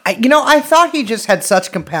 I thought he just had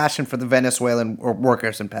such compassion for the Venezuelan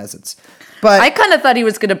workers and peasants. But I kind of thought he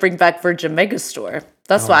was going to bring back Virgin Megastore.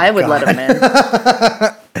 That's why I would let him in.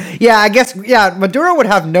 Yeah, I guess, Maduro would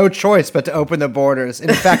have no choice but to open the borders and,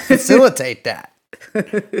 in fact, facilitate that.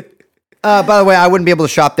 By the way, I wouldn't be able to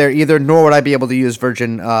shop there either, nor would I be able to use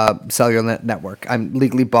Virgin Cellular Network. I'm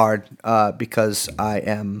legally barred because I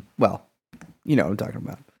am, well, you know what I'm talking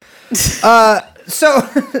about.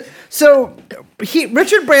 So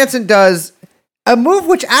Richard Branson does a move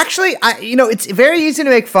which actually, it's very easy to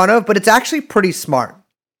make fun of, but it's actually pretty smart.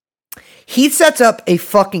 He sets up a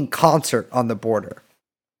fucking concert on the border.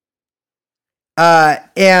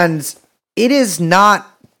 And it is not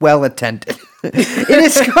well attended.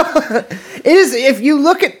 It is, if you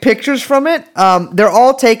look at pictures from it, they're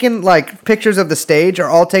all taken, like, pictures of the stage are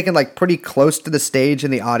all taken, like, pretty close to the stage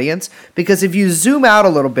and the audience, because if you zoom out a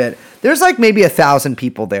little bit, there's, like, maybe 1,000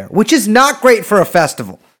 people there, which is not great for a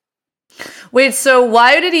festival. Wait, so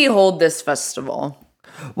why did he hold this festival?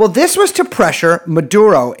 Well, this was to pressure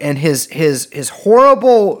Maduro and his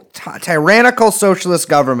horrible, tyrannical socialist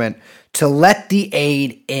government to let the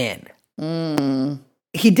aid in.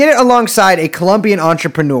 He did it alongside a Colombian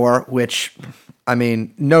entrepreneur, which, I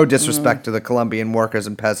mean, no disrespect to the Colombian workers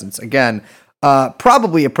and peasants. Again,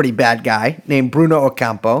 probably a pretty bad guy named Bruno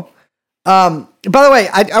Ocampo. By the way,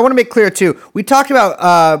 I want to make clear, too, we talked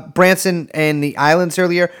about Branson and the islands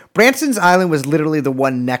earlier. Branson's Island was literally the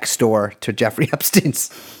one next door to Jeffrey Epstein's.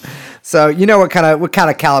 So you know what kind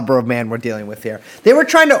of caliber of man we're dealing with here. They were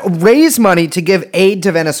trying to raise money to give aid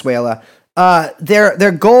to Venezuela.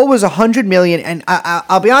 Their goal was $100 million, and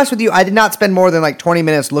I'll be honest with you, I did not spend more than like 20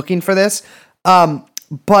 minutes looking for this.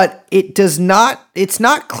 But it's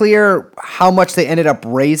not clear how much they ended up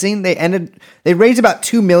raising. They raised about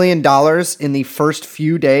 $2 million in the first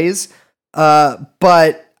few days.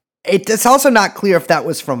 But it's also not clear if that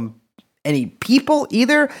was from any people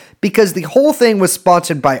either, because the whole thing was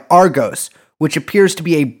sponsored by Argos, which appears to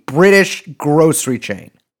be a British grocery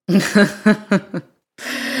chain.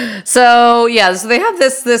 So they have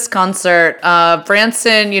this concert.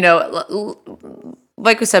 Branson,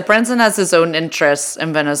 like we said, Branson has his own interests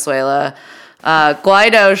in Venezuela.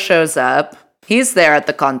 Guaido shows up. He's there at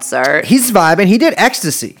the concert. He's vibing. He did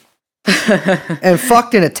ecstasy and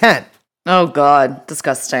fucked in a tent. Oh God,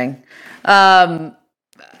 disgusting.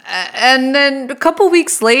 And then a couple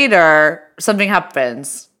weeks later, something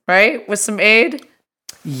happens, right? With some aid.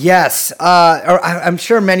 Yes, I'm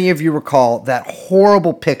sure many of you recall that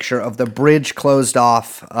horrible picture of the bridge closed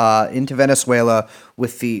off into Venezuela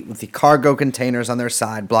with the cargo containers on their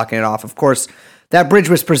side blocking it off. Of course, that bridge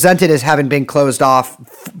was presented as having been closed off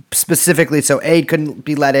specifically so aid couldn't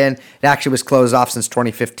be let in. It actually was closed off since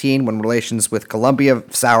 2015 when relations with Colombia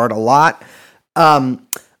soured a lot.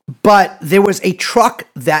 But there was a truck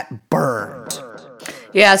that burned.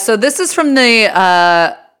 Yeah, so this is from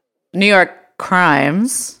the New York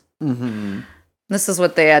Crimes. Mm-hmm. This is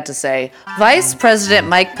what they had to say. Vice President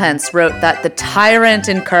Mike Pence wrote that the tyrant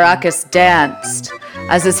in Caracas danced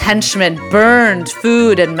as his henchmen burned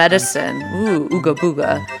food and medicine. Ooh, ooga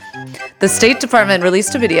booga. The State Department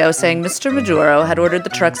released a video saying Mr. Maduro had ordered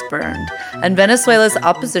the trucks burned, and Venezuela's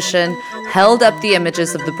opposition held up the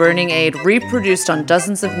images of the burning aid reproduced on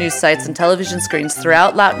dozens of news sites and television screens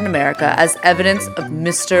throughout Latin America as evidence of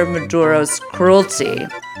Mr. Maduro's cruelty.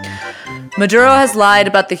 Maduro has lied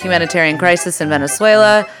about the humanitarian crisis in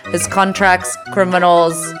Venezuela. He contracts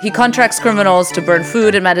criminals to burn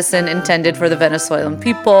food and medicine intended for the Venezuelan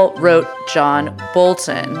people, wrote John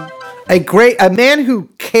Bolton. A man who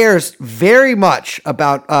cares very much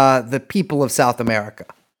about the people of South America.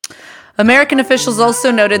 American officials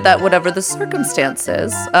also noted that whatever the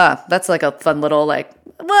circumstances, that's like a fun little,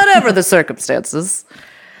 whatever the circumstances,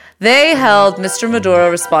 they held Mr.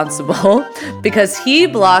 Maduro responsible because he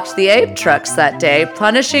blocked the aid trucks that day,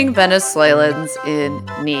 punishing Venezuelans in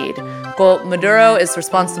need. Quote, Maduro is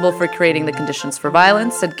responsible for creating the conditions for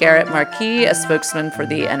violence, said Garrett Marquis, a spokesman for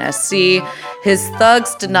the NSC. His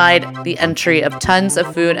thugs denied the entry of tons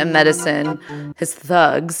of food and medicine. His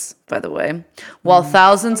thugs, by the way, while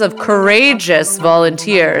thousands of courageous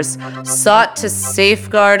volunteers sought to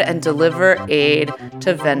safeguard and deliver aid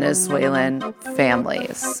to Venezuelan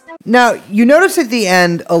families. Now, you notice at the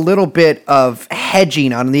end a little bit of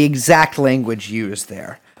hedging on the exact language used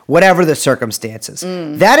there. Whatever the circumstances.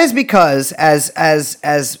 That is because,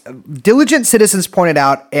 as diligent citizens pointed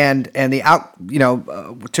out, and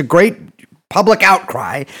to great public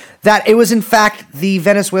outcry, that it was in fact the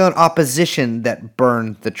Venezuelan opposition that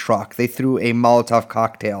burned the truck. They threw a Molotov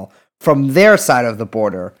cocktail from their side of the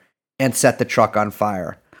border and set the truck on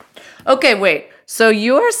fire. Okay, wait. So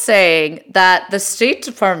you're saying that the State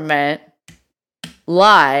Department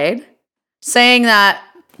lied, saying that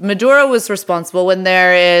Maduro was responsible when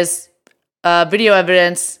there is video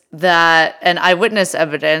evidence and eyewitness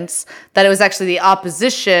evidence that it was actually the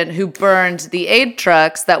opposition who burned the aid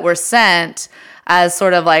trucks that were sent as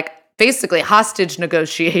sort of basically hostage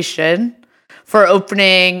negotiation for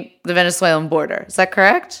opening the Venezuelan border. Is that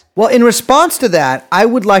correct? Well, in response to that, I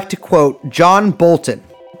would like to quote John Bolton,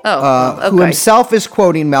 who himself is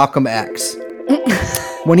quoting Malcolm X,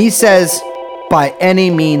 when he says, "By any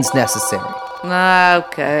means necessary."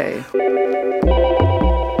 Okay.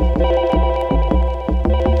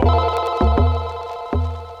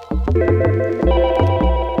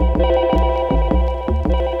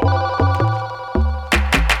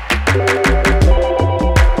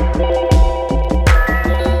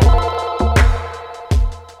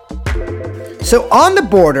 So on the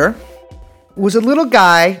border was a little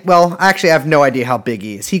guy. Well, actually, I have no idea how big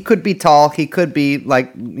he is. He could be tall. He could be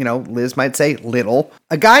Liz might say little.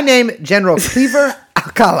 A guy named General Cleaver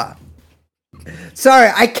Alcala.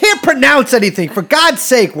 Sorry, I can't pronounce anything. For God's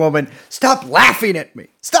sake, woman, stop laughing at me.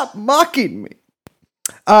 Stop mocking me.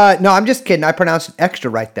 No, I'm just kidding. I pronounced it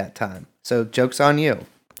extra right that time. So joke's on you.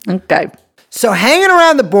 Okay. So hanging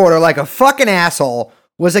around the border like a fucking asshole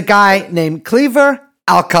was a guy named Cleaver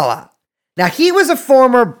Alcala. Now, he was a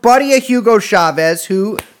former buddy of Hugo Chavez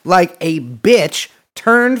who, like a bitch,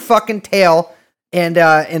 turned fucking tail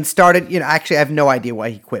and started, actually, I have no idea why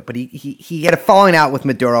he quit, but he had a falling out with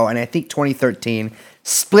Maduro, and I think 2013,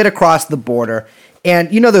 split across the border. And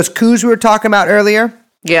those coups we were talking about earlier?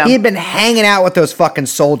 Yeah. He had been hanging out with those fucking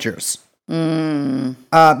soldiers.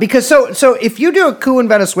 Because so if you do a coup in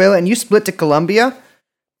Venezuela and you split to Colombia,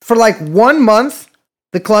 for 1 month,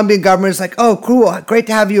 the Colombian government is like, oh, cool, great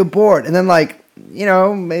to have you aboard. And then,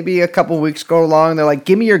 maybe a couple weeks go along, they're like,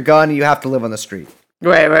 give me your gun, and you have to live on the street.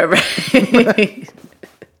 Right.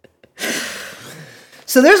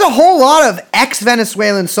 So there's a whole lot of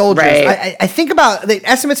ex-Venezuelan soldiers. Right. I think the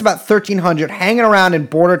estimate's about 1,300 hanging around in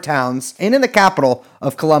border towns and in the capital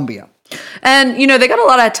of Colombia. And, they got a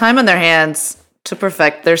lot of time on their hands to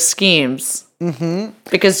perfect their schemes. Mm-hmm.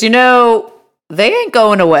 Because, they ain't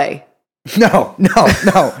going away. No.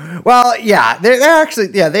 Well, yeah, they're actually,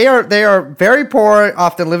 they are very poor,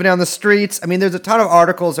 often living on the streets. I mean, there's a ton of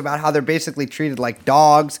articles about how they're basically treated like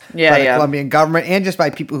dogs by the Colombian government and just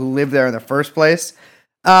by people who live there in the first place.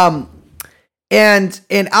 And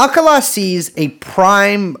Alcala sees a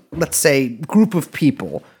prime, let's say, group of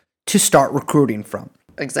people to start recruiting from.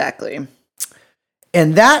 Exactly.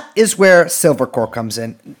 And that is where Silvercorp comes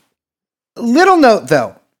in. Little note,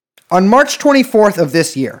 though, on March 24th of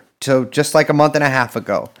this year, so just like a month and a half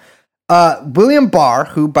ago, William Barr,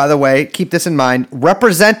 who, by the way, keep this in mind,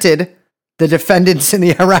 represented the defendants in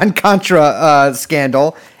the Iran-Contra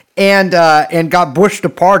scandal and got pushed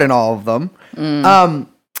apart in all of them,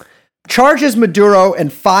 charges Maduro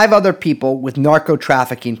and 5 other people with narco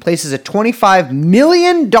trafficking, places a $25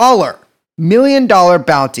 million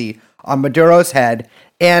bounty on Maduro's head,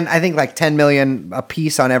 and I think $10 million a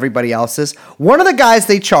piece on everybody else's. One of the guys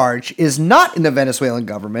they charge is not in the Venezuelan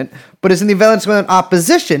government, but is in the Venezuelan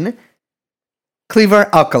opposition,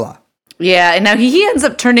 Cleaver Alcala. Yeah, and now he ends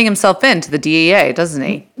up turning himself in to the DEA, doesn't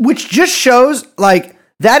he? Which just shows,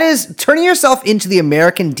 that is, turning yourself into the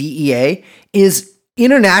American DEA is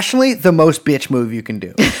internationally the most bitch move you can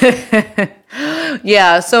do.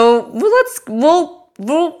 Yeah, so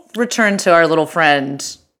we'll return to our little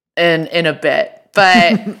friend in a bit.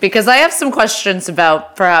 But because I have some questions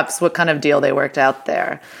about perhaps what kind of deal they worked out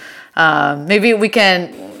there. Maybe we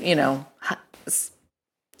can,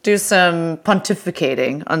 do some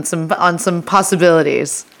pontificating on some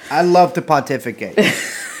possibilities. I love to pontificate.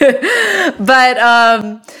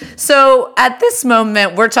 But so at this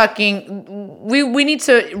moment, we're talking. We need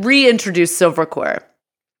to reintroduce Silvercore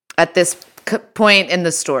at this point in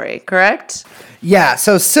the story. Correct? Yeah.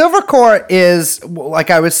 So Silvercore is, like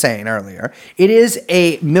I was saying earlier, it is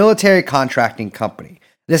a military contracting company.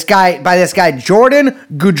 This guy Jordan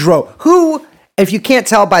Goudreau, who, if you can't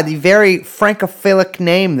tell by the very francophilic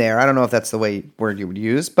name there, I don't know if that's the word you would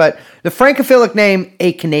use, but the francophilic name,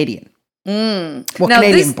 a Canadian. Well,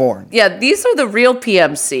 Canadian born. Yeah, these are the real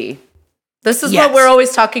PMC. This is Yes. what we're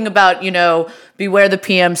always talking about, beware the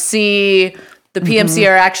PMC. The PMC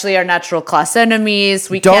are actually our natural class enemies.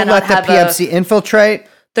 We Don't cannot let the have PMC infiltrate.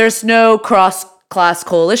 there's no cross-class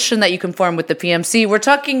coalition that you can form with the PMC. We're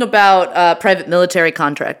talking about private military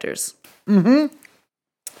contractors. And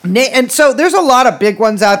so there's a lot of big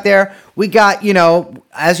ones out there. We got,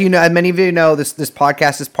 as you know, many of you know, this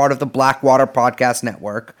podcast is part of the Blackwater Podcast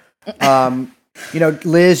Network.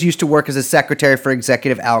 Liz used to work as a secretary for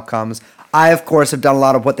executive outcomes. I, of course, have done a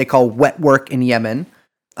lot of what they call wet work in Yemen.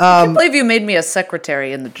 I can't believe you made me a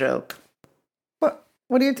secretary in the joke. What?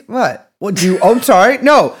 What? I'm sorry.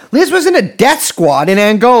 No, Liz was in a death squad in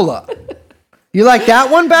Angola. You like that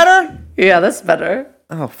one better? Yeah, that's better.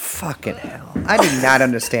 Oh, fucking hell. I do not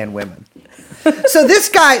understand women. So this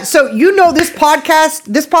podcast's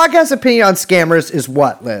opinion on scammers is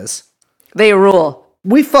what, Liz? They rule.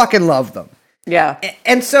 We fucking love them. Yeah.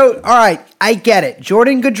 And so, all right, I get it.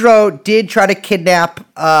 Jordan Goudreau did try to kidnap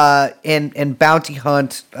and bounty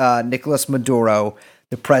hunt Nicolas Maduro,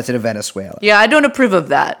 the president of Venezuela. Yeah, I don't approve of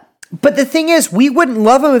that. But the thing is, we wouldn't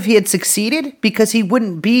love him if he had succeeded because he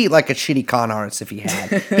wouldn't be like a shitty con artist if he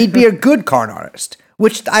had. He'd be a good con artist,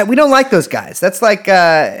 which we don't like those guys. That's like,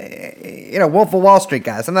 Wolf of Wall Street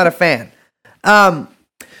guys. I'm not a fan.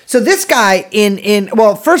 So this guy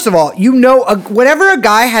well, first of all, whenever a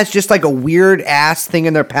guy has just like a weird ass thing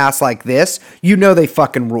in their past like this, they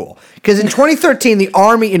fucking rule. Because in 2013, the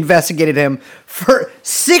Army investigated him for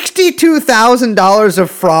 $62,000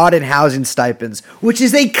 of fraud and housing stipends, which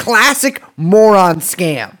is a classic moron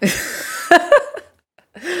scam.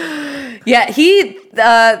 Yeah,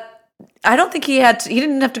 I don't think he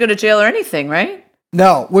didn't have to go to jail or anything, right?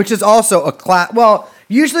 No, which is also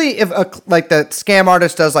usually if the scam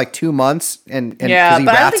artist does like 2 months and yeah, he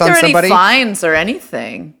but I don't rats think there on are somebody. any fines or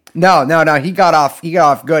anything. No, he got off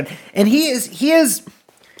good. And he is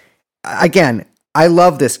again, I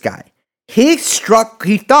love this guy. He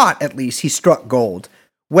thought at least he struck gold.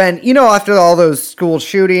 When, after all those school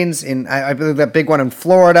shootings I believe that big one in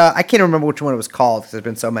Florida, I can't remember which one it was called because there's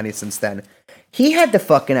been so many since then. He had the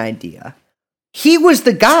fucking idea. He was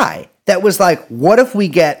the guy that was like, what if we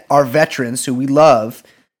get our veterans who we love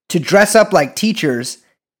to dress up like teachers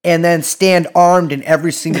and then stand armed in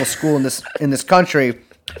every single school in this country,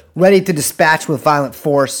 ready to dispatch with violent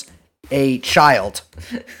force a child.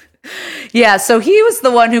 Yeah, so he was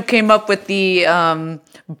the one who came up with the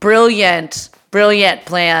brilliant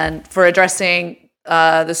plan for addressing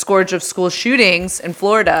the scourge of school shootings in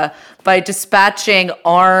Florida by dispatching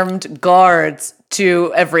armed guards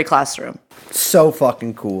to every classroom. So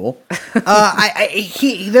fucking cool.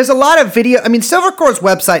 There's a lot of video. I mean, Silvercore's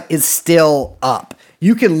website is still up.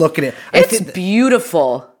 You can look at it. It's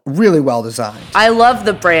beautiful. Really well designed. I love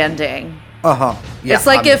the branding. Yeah, it's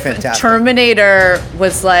like if fantastic. Terminator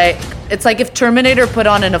was it's like if Terminator put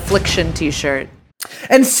on an Affliction t-shirt.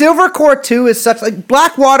 And Silvercore 2 is such like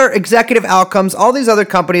Blackwater, Executive Outcomes, all these other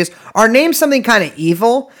companies are named something kind of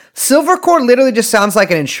evil. Silvercore literally just sounds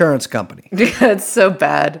like an insurance company. Yeah, it's so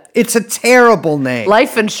bad. It's a terrible name.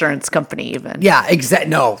 Life insurance company even. Yeah,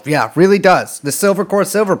 really does. The Silvercore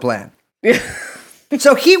Silver Plan.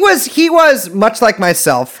 So he was much like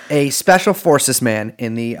myself, a special forces man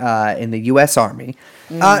in the U.S. Army.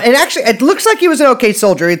 And actually, it looks like he was an okay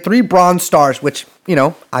soldier. He had 3 Bronze Stars, which,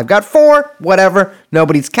 I've got 4, whatever.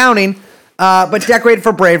 Nobody's counting. But decorated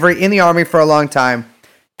for bravery in the Army for a long time.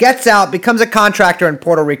 Gets out, becomes a contractor in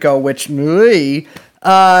Puerto Rico,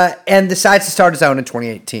 and decides to start his own in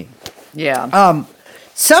 2018. Yeah.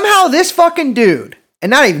 Somehow this fucking dude, and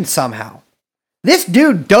not even somehow, this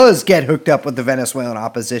dude does get hooked up with the Venezuelan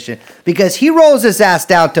opposition because he rolls his ass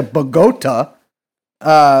down to Bogota,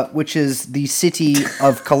 which is the city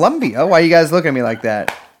of Colombia. Why are you guys looking at me like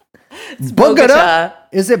that? Bogota.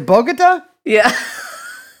 Is it Bogota? Yeah.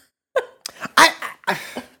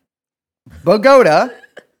 Bogota.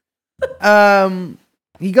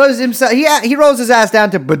 He goes himself. He rolls his ass down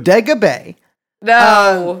to Bodega Bay.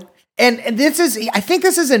 No. And this is, I think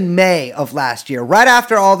this is in May of last year, right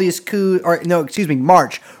after all these coups,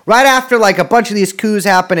 March, right after like a bunch of these coups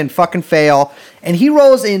happen and fucking fail. And he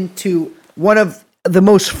rolls into one of the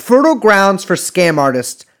most fertile grounds for scam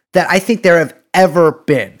artists that I think there have ever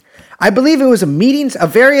been. I believe it was a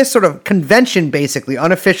various sort of convention, basically,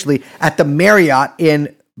 unofficially, at the Marriott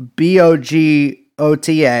in Bogota,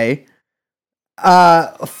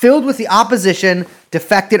 filled with the opposition,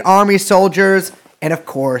 defected army soldiers, and of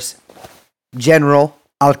course, General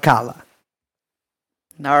Alcala.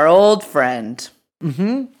 Our old friend.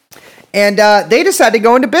 And they decide to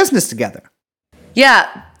go into business together.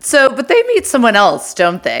 Yeah. So, but they meet someone else,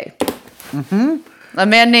 don't they? A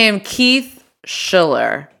man named Keith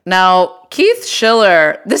Schiller. Now, Keith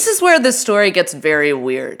Schiller, this is where this story gets very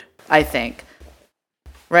weird, I think.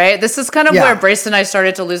 Right? This is kind of where Brace and I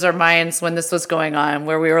started to lose our minds when this was going on,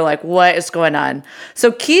 where we were like, what is going on?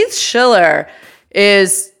 So Keith Schiller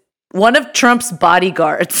is one of Trump's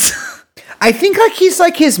bodyguards. I think like he's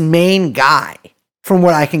like his main guy, from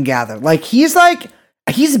what I can gather. Like he's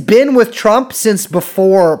been with Trump since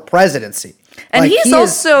before presidency. And like, he's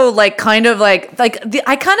also like kind of like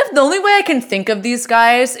the only way I can think of these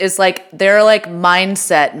guys is like they're like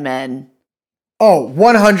mindset men. Oh,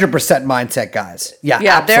 100% mindset guys. Yeah,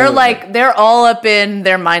 absolutely. They're all up in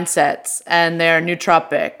their mindsets and their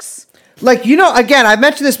nootropics. Like, again, I've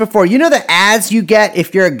mentioned this before. You know the ads you get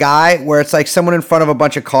if you're a guy where it's like someone in front of a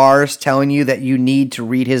bunch of cars telling you that you need to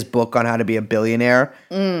read his book on how to be a billionaire.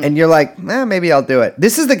 And you're like, maybe I'll do it.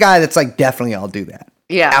 This is the guy that's like, definitely I'll do that.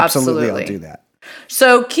 Yeah, Absolutely. I'll do that.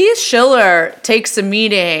 So Keith Schiller takes a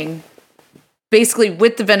meeting basically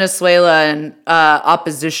with the Venezuelan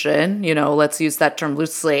opposition, let's use that term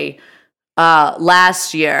loosely,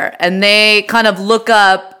 last year. And they kind of look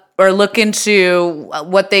into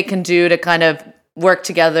what they can do to kind of work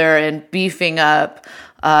together in beefing up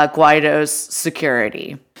Guaido's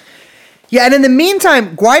security. Yeah, and in the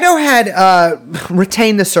meantime, Guaido had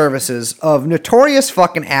retained the services of notorious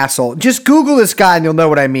fucking asshole. Just Google this guy and you'll know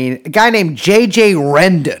what I mean. A guy named J.J.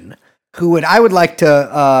 Rendon, I would like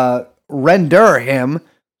to render him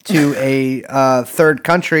to a third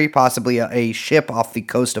country, possibly a ship off the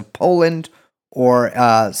coast of Poland, or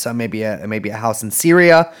maybe a house in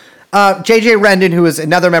Syria. J.J. Rendon, who is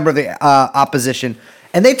another member of the opposition,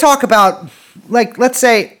 and they talk about, like, let's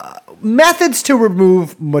say, methods to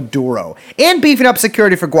remove Maduro and beefing up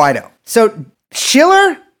security for Guaido. So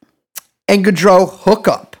Schiller and Gaudreau hook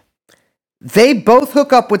up. They both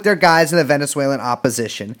hook up with their guys in the Venezuelan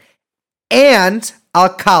opposition, and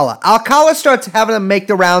Alcala. Alcala starts having them make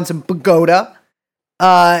the rounds in Bogota,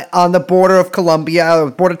 on the border of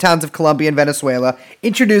Colombia, border towns of Colombia and Venezuela,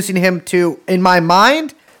 introducing him to, in my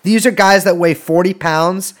mind, these are guys that weigh 40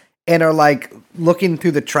 pounds and are like looking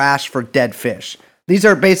through the trash for dead fish. These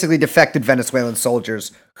are basically defected Venezuelan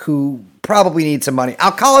soldiers who probably need some money.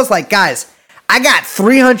 Alcala's like, guys, I got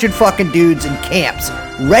 300 fucking dudes in camps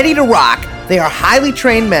ready to rock. They are highly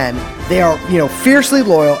trained men. They are, fiercely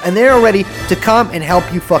loyal, and they are ready to come and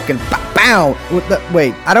help you fucking bow.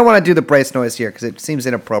 Wait, I don't want to do the brace noise here because it seems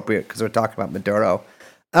inappropriate because we're talking about Maduro.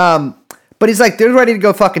 But he's like, they're ready to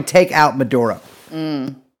go fucking take out Maduro.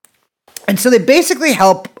 And so they basically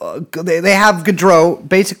help, they have Gaudreau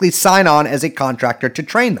basically sign on as a contractor to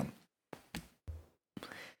train them.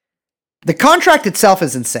 The contract itself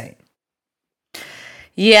is insane.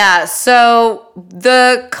 Yeah, so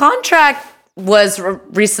the contract was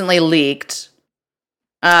recently leaked.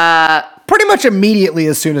 Pretty much immediately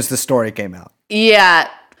as soon as the story came out. Yeah.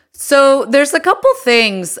 So there's a couple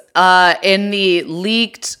things in the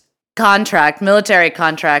leaked contract, military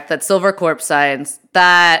contract that Silvercorp signs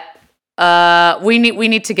that we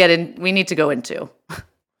need to go into.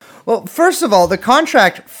 Well, first of all, the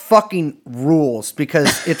contract fucking rules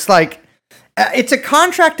because it's like it's a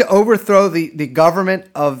contract to overthrow the government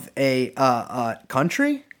of a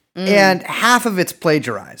country, and half of it's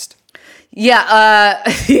plagiarized. Yeah,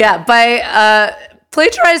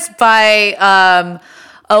 plagiarized by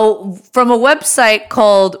from a website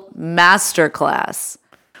called Masterclass,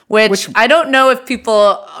 which I don't know if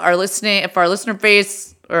people are listening, if our listener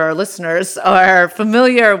base or our listeners are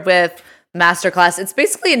familiar with Masterclass. It's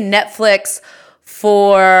basically a Netflix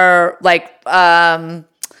for like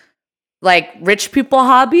rich people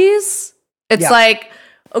hobbies. It's like,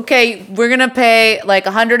 okay, we're going to pay like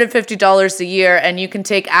 $150 a year and you can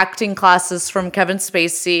take acting classes from Kevin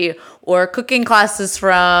Spacey or cooking classes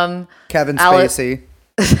from Kevin Spacey.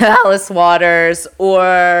 Alice Waters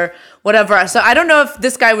or whatever. So I don't know if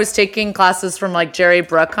this guy was taking classes from like Jerry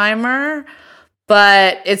Bruckheimer,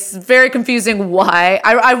 but it's very confusing why.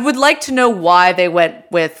 I would like to know why they went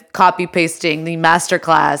with copy pasting the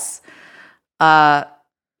Masterclass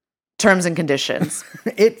terms and conditions.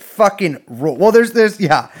 It fucking rule. Well, there's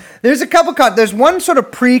a couple. There's one sort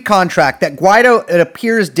of pre-contract that Guaido, it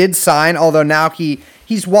appears, did sign. Although now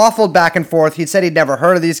he's waffled back and forth. He said he'd never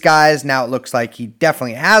heard of these guys. Now it looks like he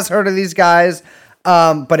definitely has heard of these guys.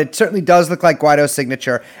 But it certainly does look like Guaido's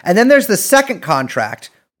signature. And then there's the second contract,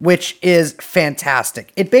 which is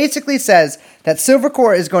fantastic. It basically says that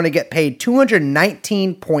Silvercore is going to get paid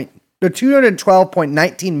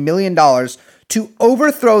 $212.19 million to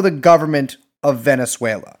overthrow the government of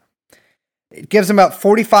Venezuela. It gives them about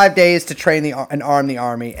 45 days to train and arm the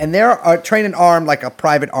army, and they're train and arm like a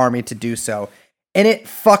private army to do so. And it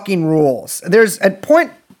fucking rules. There's at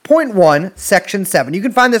point 1, section 7. You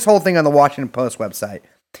can find this whole thing on the Washington Post website.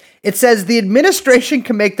 It says the administration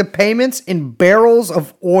can make the payments in barrels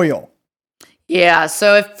of oil. Yeah,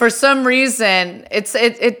 so if for some reason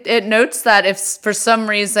it notes that if for some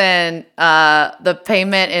reason the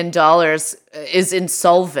payment in dollars is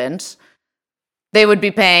insolvent, they would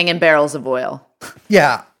be paying in barrels of oil.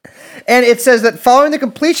 Yeah. And it says that following the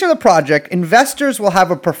completion of the project, investors will have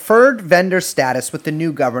a preferred vendor status with the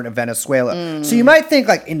new government of Venezuela. So you might think,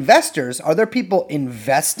 like, investors, are there people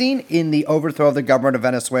investing in the overthrow of the government of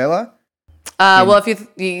Venezuela? Well,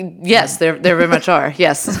 yes, there very much are.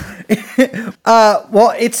 Yes.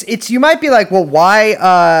 Well, it's you might be like, well,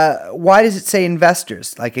 why does it say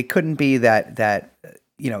investors? Like, it couldn't be that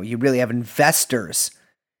you really have investors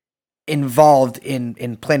involved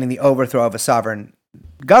in planning the overthrow of a sovereign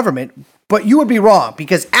government, but you would be wrong,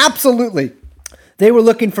 because absolutely they were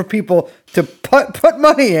looking for people to put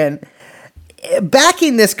money in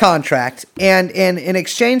backing this contract, and in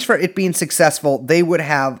exchange for it being successful, they would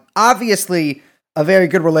have obviously a very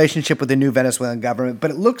good relationship with the new Venezuelan government.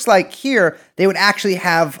 But it looks like here they would actually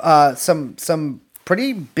have some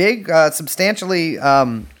pretty big, substantially,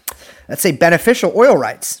 let's say, beneficial oil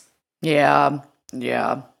rights. Yeah.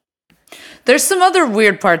 There's some other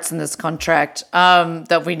weird parts in this contract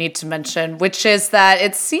that we need to mention, which is that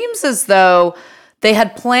it seems as though they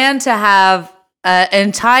had planned to have an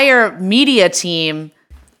entire media team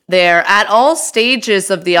there at all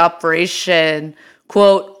stages of the operation,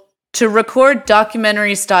 quote, to record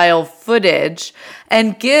documentary-style footage,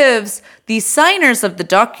 and gives the signers of the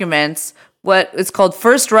documents what is called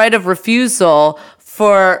first right of refusal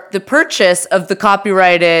for the purchase of the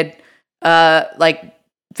copyrighted,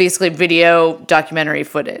 basically video documentary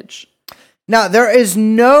footage. Now,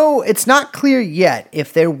 it's not clear yet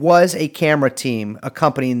if there was a camera team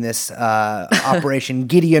accompanying this Operation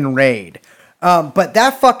Gideon Raid. But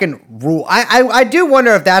that fucking rule. I do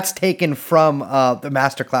wonder if that's taken from the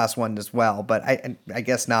Masterclass one as well, but I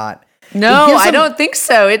guess not. No, I don't think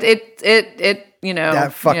so.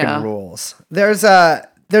 That fucking rules. There's a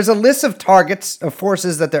list of targets of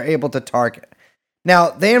forces that they're able to target.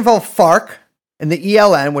 Now, they involve FARC and the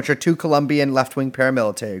ELN, which are two Colombian left-wing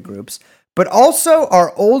paramilitary groups, but also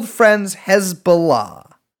our old friends Hezbollah,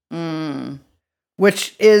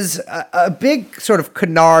 which is a big sort of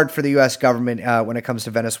canard for the U.S. government when it comes to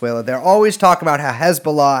Venezuela. They're always talking about how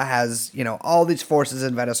Hezbollah has, all these forces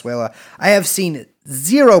in Venezuela. I have seen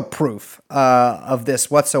zero proof of this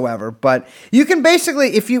whatsoever, but you can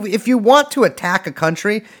basically, if you want to attack a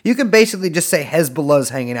country, you can basically just say Hezbollah's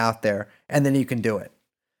hanging out there, and then you can do it.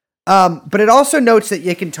 But it also notes that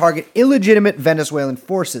you can target illegitimate Venezuelan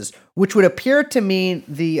forces, which would appear to mean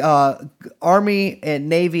the Army and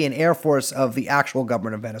Navy and Air Force of the actual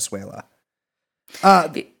government of Venezuela.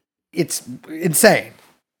 It's insane.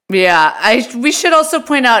 Yeah, we should also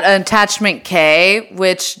point out Attachment K,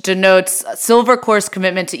 which denotes Silvercore's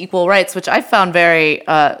commitment to equal rights, which I found very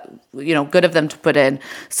good of them to put in.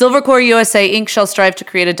 Silvercore USA Inc. shall strive to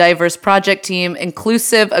create a diverse project team,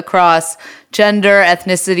 inclusive across gender,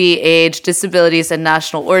 ethnicity, age, disabilities, and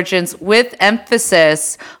national origins, with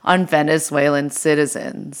emphasis on Venezuelan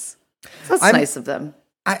citizens. So that's nice of them.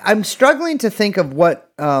 I'm struggling to think of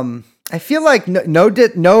what... I feel like no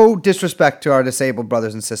disrespect to our disabled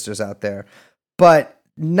brothers and sisters out there, but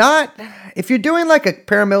not... If you're doing like a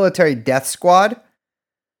paramilitary death squad,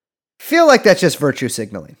 feel like that's just virtue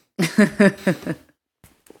signaling.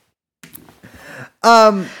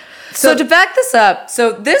 So to back this up,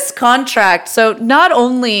 so this contract, so not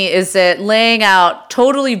only is it laying out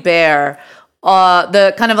totally bare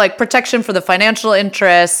the kind of like protection for the financial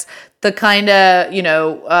interests, the kind of,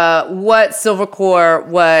 what Silvercore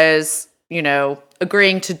was,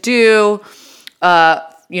 agreeing to do,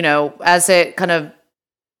 as it kind of,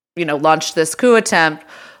 launched this coup attempt,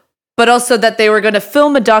 but also that they were going to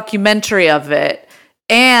film a documentary of it,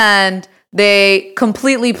 and they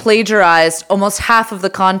completely plagiarized almost half of the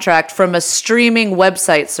contract from a streaming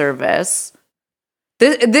website service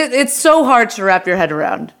It's so hard to wrap your head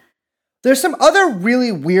around. There's some other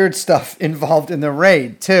really weird stuff involved in the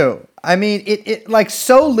raid too. I mean, it like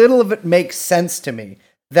so little of it makes sense to me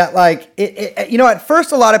that like at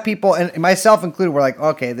first a lot of people and myself included were like,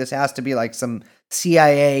 okay, this has to be like some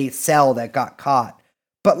CIA cell that got caught.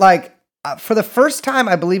 But like for the first time,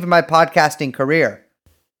 I believe in my podcasting career,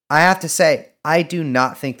 I have to say I do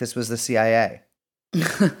not think this was the CIA.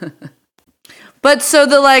 But so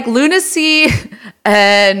the like lunacy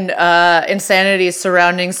and insanity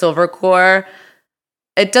surrounding Silvercore,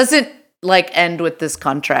 it doesn't like end with this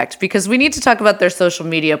contract because we need to talk about their social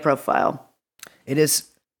media profile. It is,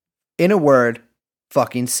 in a word,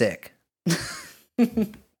 fucking sick.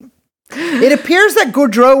 It appears that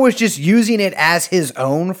Goudreau was just using it as his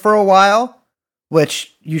own for a while,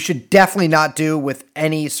 which you should definitely not do with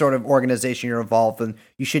any sort of organization you're involved in.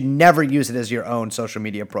 You should never use it as your own social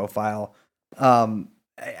media profile.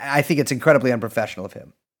 I think it's incredibly unprofessional of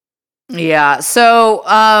him. Yeah. So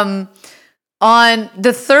on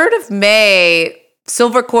the 3rd of May,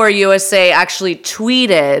 Silvercore USA actually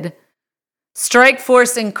tweeted, "Strike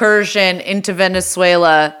force incursion into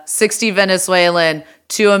Venezuela, 60 Venezuelan,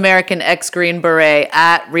 2 American ex-Green Beret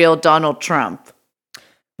at real Donald Trump."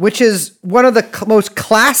 Which is one of the most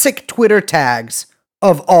classic Twitter tags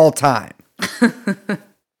of all time.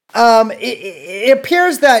 It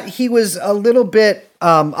appears that he was a little bit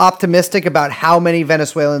optimistic about how many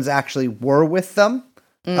Venezuelans actually were with them.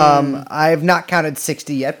 I have not counted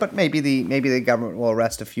 60 yet, but maybe the government will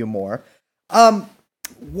arrest a few more.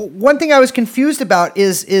 One thing I was confused about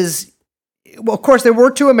is well, of course, there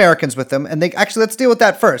were 2 Americans with them, and let's deal with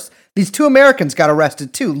that first. These 2 Americans got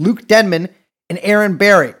arrested too, Luke Denman and Aaron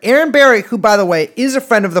Barry. Aaron Barry, who, by the way, is a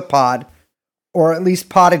friend of the pod, or at least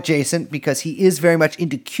pod adjacent, because he is very much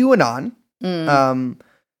into QAnon.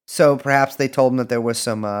 So perhaps they told him that there was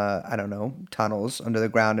some, tunnels under the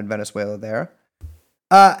ground in Venezuela there.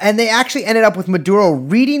 And they actually ended up with Maduro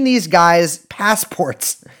reading these guys'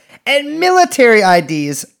 passports and military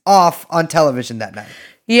IDs off on television that night.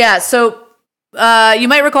 Yeah, so you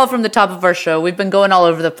might recall from the top of our show, we've been going all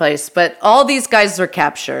over the place, but all these guys were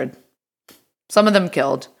captured. Some of them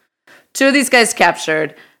killed. 2 of these guys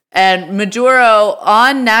captured. And Maduro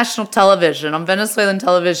on national television, on Venezuelan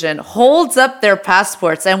television, holds up their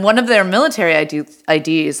passports and one of their military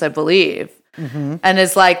IDs, I believe, and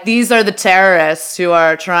is like, "These are the terrorists who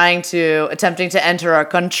are attempting to enter our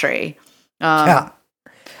country." Yeah.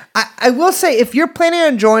 I will say, if you're planning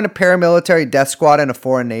on joining a paramilitary death squad in a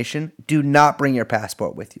foreign nation, do not bring your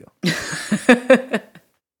passport with you.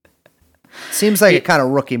 Seems like a kind of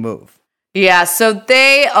rookie move. Yeah, so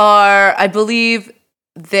they are, I believe,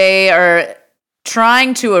 they are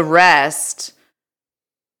trying to arrest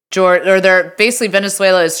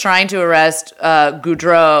Venezuela is trying to arrest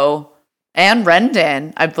Goudreau and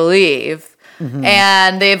Rendon, I believe.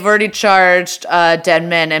 And they've already charged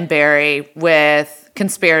Denman and Barry with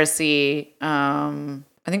conspiracy. I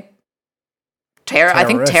think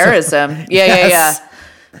terrorism. Yeah.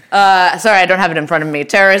 Sorry, I don't have it in front of me.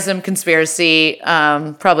 Terrorism, conspiracy,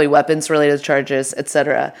 probably weapons-related charges,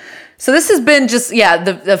 etc. So this has been just,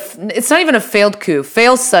 it's not even a failed coup,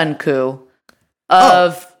 fail-son coup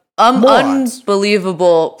of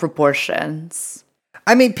unbelievable proportions.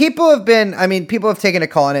 I mean, people have taken a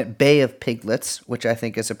call on it Bay of Piglets, which I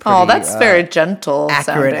think is a pretty that's very gentle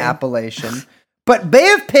accurate sounding appellation. But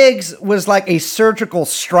Bay of Pigs was like a surgical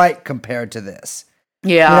strike compared to this.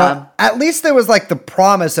 Yeah. At least there was like the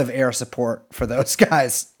promise of air support for those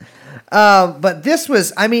guys. But this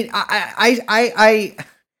was, I mean,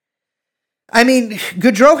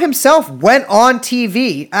 Goudreau himself went on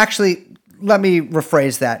TV. Actually, let me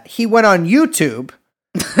rephrase that. He went on YouTube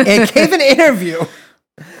and gave an interview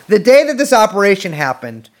the day that this operation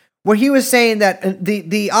happened, where he was saying that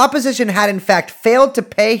the opposition had in fact failed to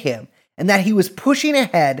pay him and that he was pushing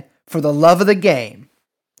ahead for the love of the game.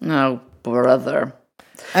 Oh, brother.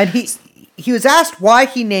 And he was asked why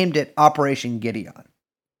he named it Operation Gideon.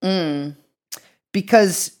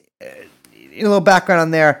 Because, a little background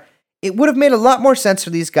on there, it would have made a lot more sense for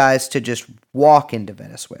these guys to just walk into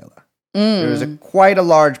Venezuela. There's quite a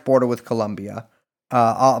large border with Colombia.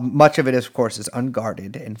 Much of it, of course, is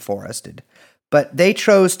unguarded and forested. But they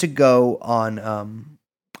chose to go on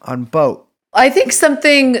boat. I think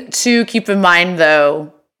something to keep in mind,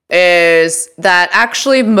 though, is that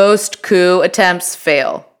actually most coup attempts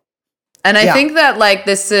fail. And I think that, like,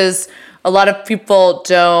 this is, a lot of people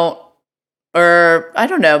don't, or I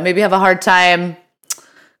don't know, maybe have a hard time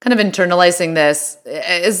kind of internalizing this,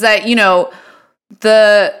 is that,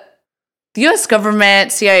 the U.S.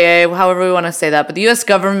 government, CIA, however we want to say that, but the U.S.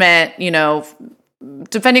 government,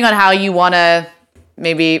 depending on how you want to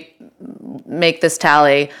maybe make this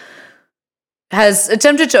tally, has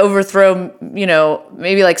attempted to overthrow,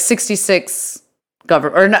 maybe like 66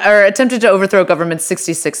 or attempted to overthrow governments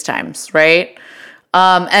 66 times, right?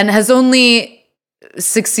 And has only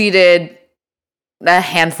succeeded a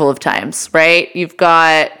handful of times, right? You've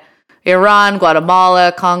got Iran,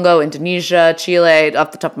 Guatemala, Congo, Indonesia, Chile,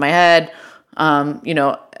 off the top of my head.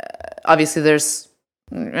 Obviously there's,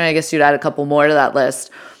 I guess you'd add a couple more to that list.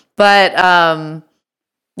 But,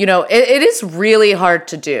 it is really hard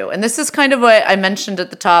to do. And this is kind of what I mentioned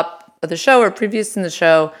at the top of the show or previous in the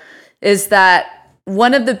show, is that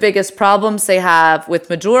one of the biggest problems they have with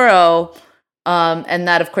Maduro, and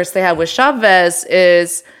that, of course, they have with Chavez,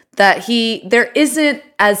 is that there isn't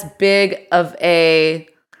as big of a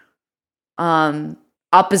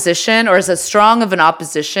opposition, or as strong of an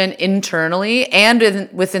opposition internally and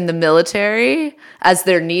within the military as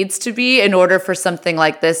there needs to be in order for something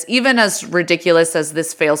like this, even as ridiculous as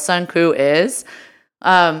this fail-son coup is,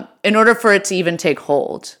 in order for it to even take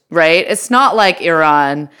hold, right? It's not like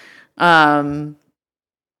Iran, in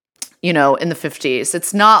the 50s.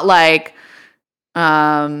 It's not like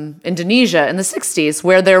Indonesia in the 60s,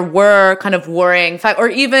 where there were kind of warring or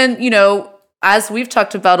even, as we've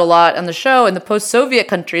talked about a lot on the show, in the post-Soviet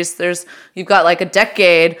countries, you've got like a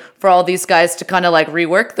decade for all these guys to kind of like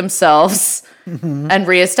rework themselves and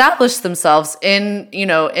reestablish themselves in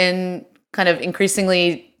kind of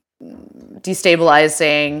increasingly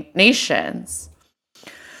destabilizing nations.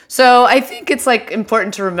 So I think it's like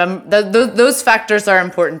important to remember those factors are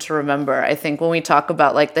important to remember. I think when we talk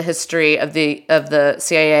about like the history of the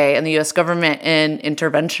CIA and the U.S. government in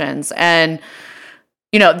interventions, and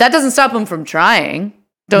that doesn't stop them from trying.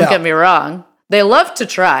 Don't get me wrong; they love to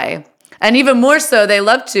try, and even more so, they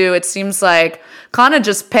love to. It seems like kind of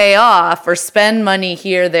just pay off or spend money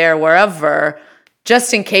here, there, wherever,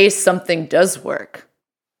 just in case something does work.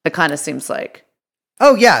 It kind of seems like.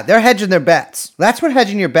 Oh, yeah, they're hedging their bets. That's what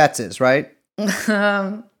hedging your bets is, right?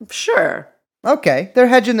 Sure. Okay, they're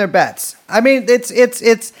hedging their bets. I mean, it's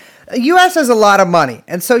U.S. has a lot of money,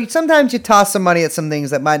 and so sometimes you toss some money at some things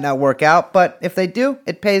that might not work out, but if they do,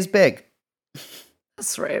 it pays big.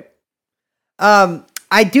 That's right.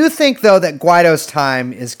 I do think, though, that Guaido's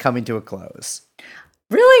time is coming to a close.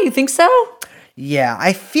 Really? You think so? Yeah,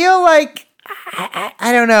 I feel like,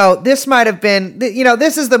 I don't know, this might have been,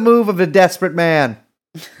 this is the move of a desperate man.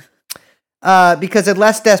 Because a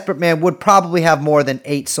less desperate man would probably have more than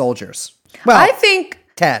 8 soldiers. Well, I think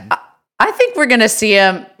 10. I think we're gonna see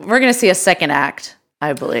him. We're gonna see a second act,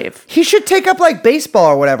 I believe. He should take up like baseball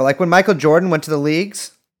or whatever, like when Michael Jordan went to the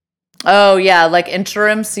leagues. Oh yeah, like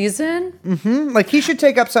interim season. Mm-hmm. Like he should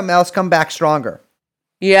take up something else, come back stronger.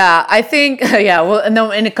 Yeah, I think. Yeah, well, and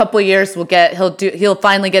then in a couple of years he'll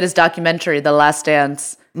finally get his documentary, The Last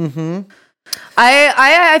Dance. Mm-hmm.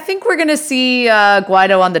 I think we're gonna see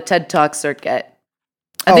Guaido on the TED Talk circuit.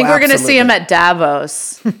 I think we're going to see him at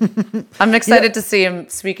Davos. I'm excited to see him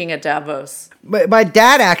speaking at Davos. My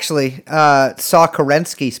dad actually saw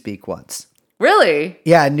Kerensky speak once. Really?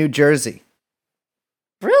 Yeah, in New Jersey.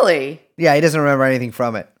 Really? Yeah, he doesn't remember anything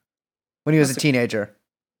from it when he was a teenager.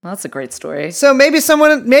 Well, that's a great story. So maybe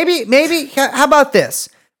how about this?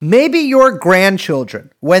 Maybe your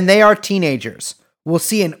grandchildren, when they are teenagers, will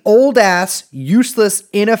see an old-ass, useless,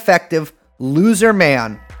 ineffective, loser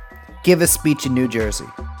man give a speech in New Jersey.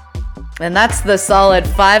 And that's the solid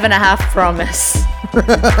 5.5 promise.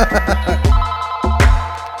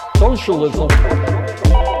 Socialism.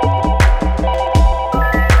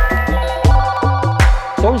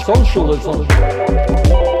 Socialism.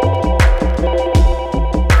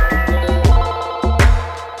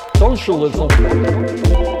 Socialism.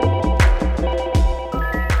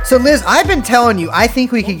 So Liz, I've been telling you, I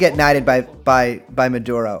think we could get knighted by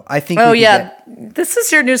Maduro. I think. Oh yeah, this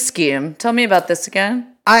is your new scheme. Tell me about this again.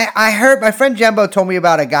 I heard my friend Jembo told me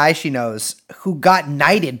about a guy she knows who got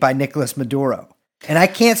knighted by Nicolas Maduro, and I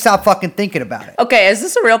can't stop fucking thinking about it. Okay, is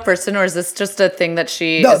this a real person or is this just a thing that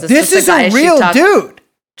she? No, this is a real dude.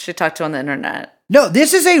 She talked to on the internet. No,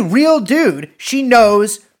 this is a real dude. She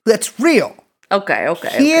knows that's real. Okay.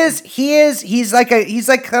 He's like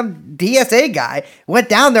some DSA guy. Went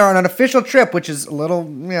down there on an official trip, which is a little,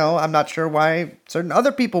 I'm not sure why certain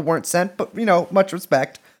other people weren't sent, but much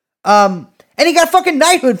respect. And he got fucking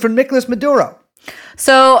knighthood from Nicolas Maduro.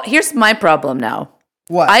 So here's my problem now.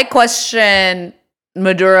 What? I question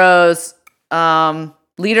Maduro's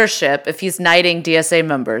leadership if he's knighting DSA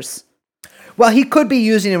members. Well, he could be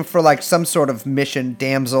using him for like some sort of mission,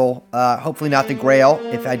 damsel. Hopefully not the Grail.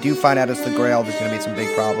 If I do find out it's the Grail, there's going to be some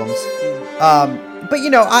big problems. But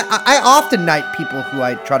I often knight people who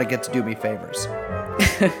I try to get to do me favors.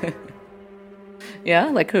 Yeah,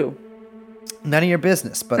 like who? None of your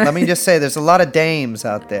business. But let me just say, there's a lot of dames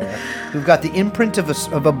out there who've got the imprint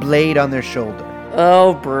of a blade on their shoulder.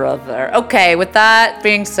 Oh, brother. Okay, with that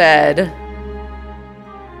being said,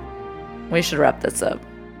 we should wrap this up.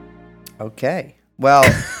 Okay. Well,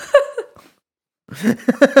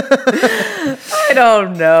 I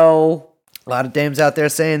don't know. a lot of dames out there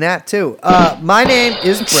saying that too. My name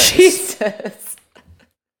is Brace. Jesus.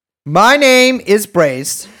 My name is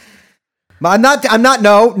Brace. I'm not,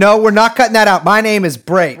 no, we're not cutting that out. My name is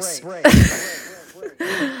Brace.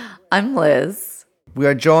 I'm Liz. We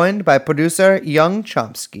are joined by producer Young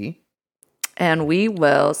Chomsky. And we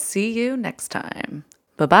will see you next time.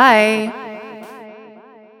 Bye-bye.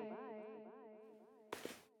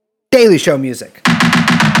 Daily Show music.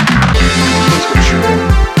 That's what you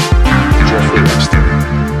want.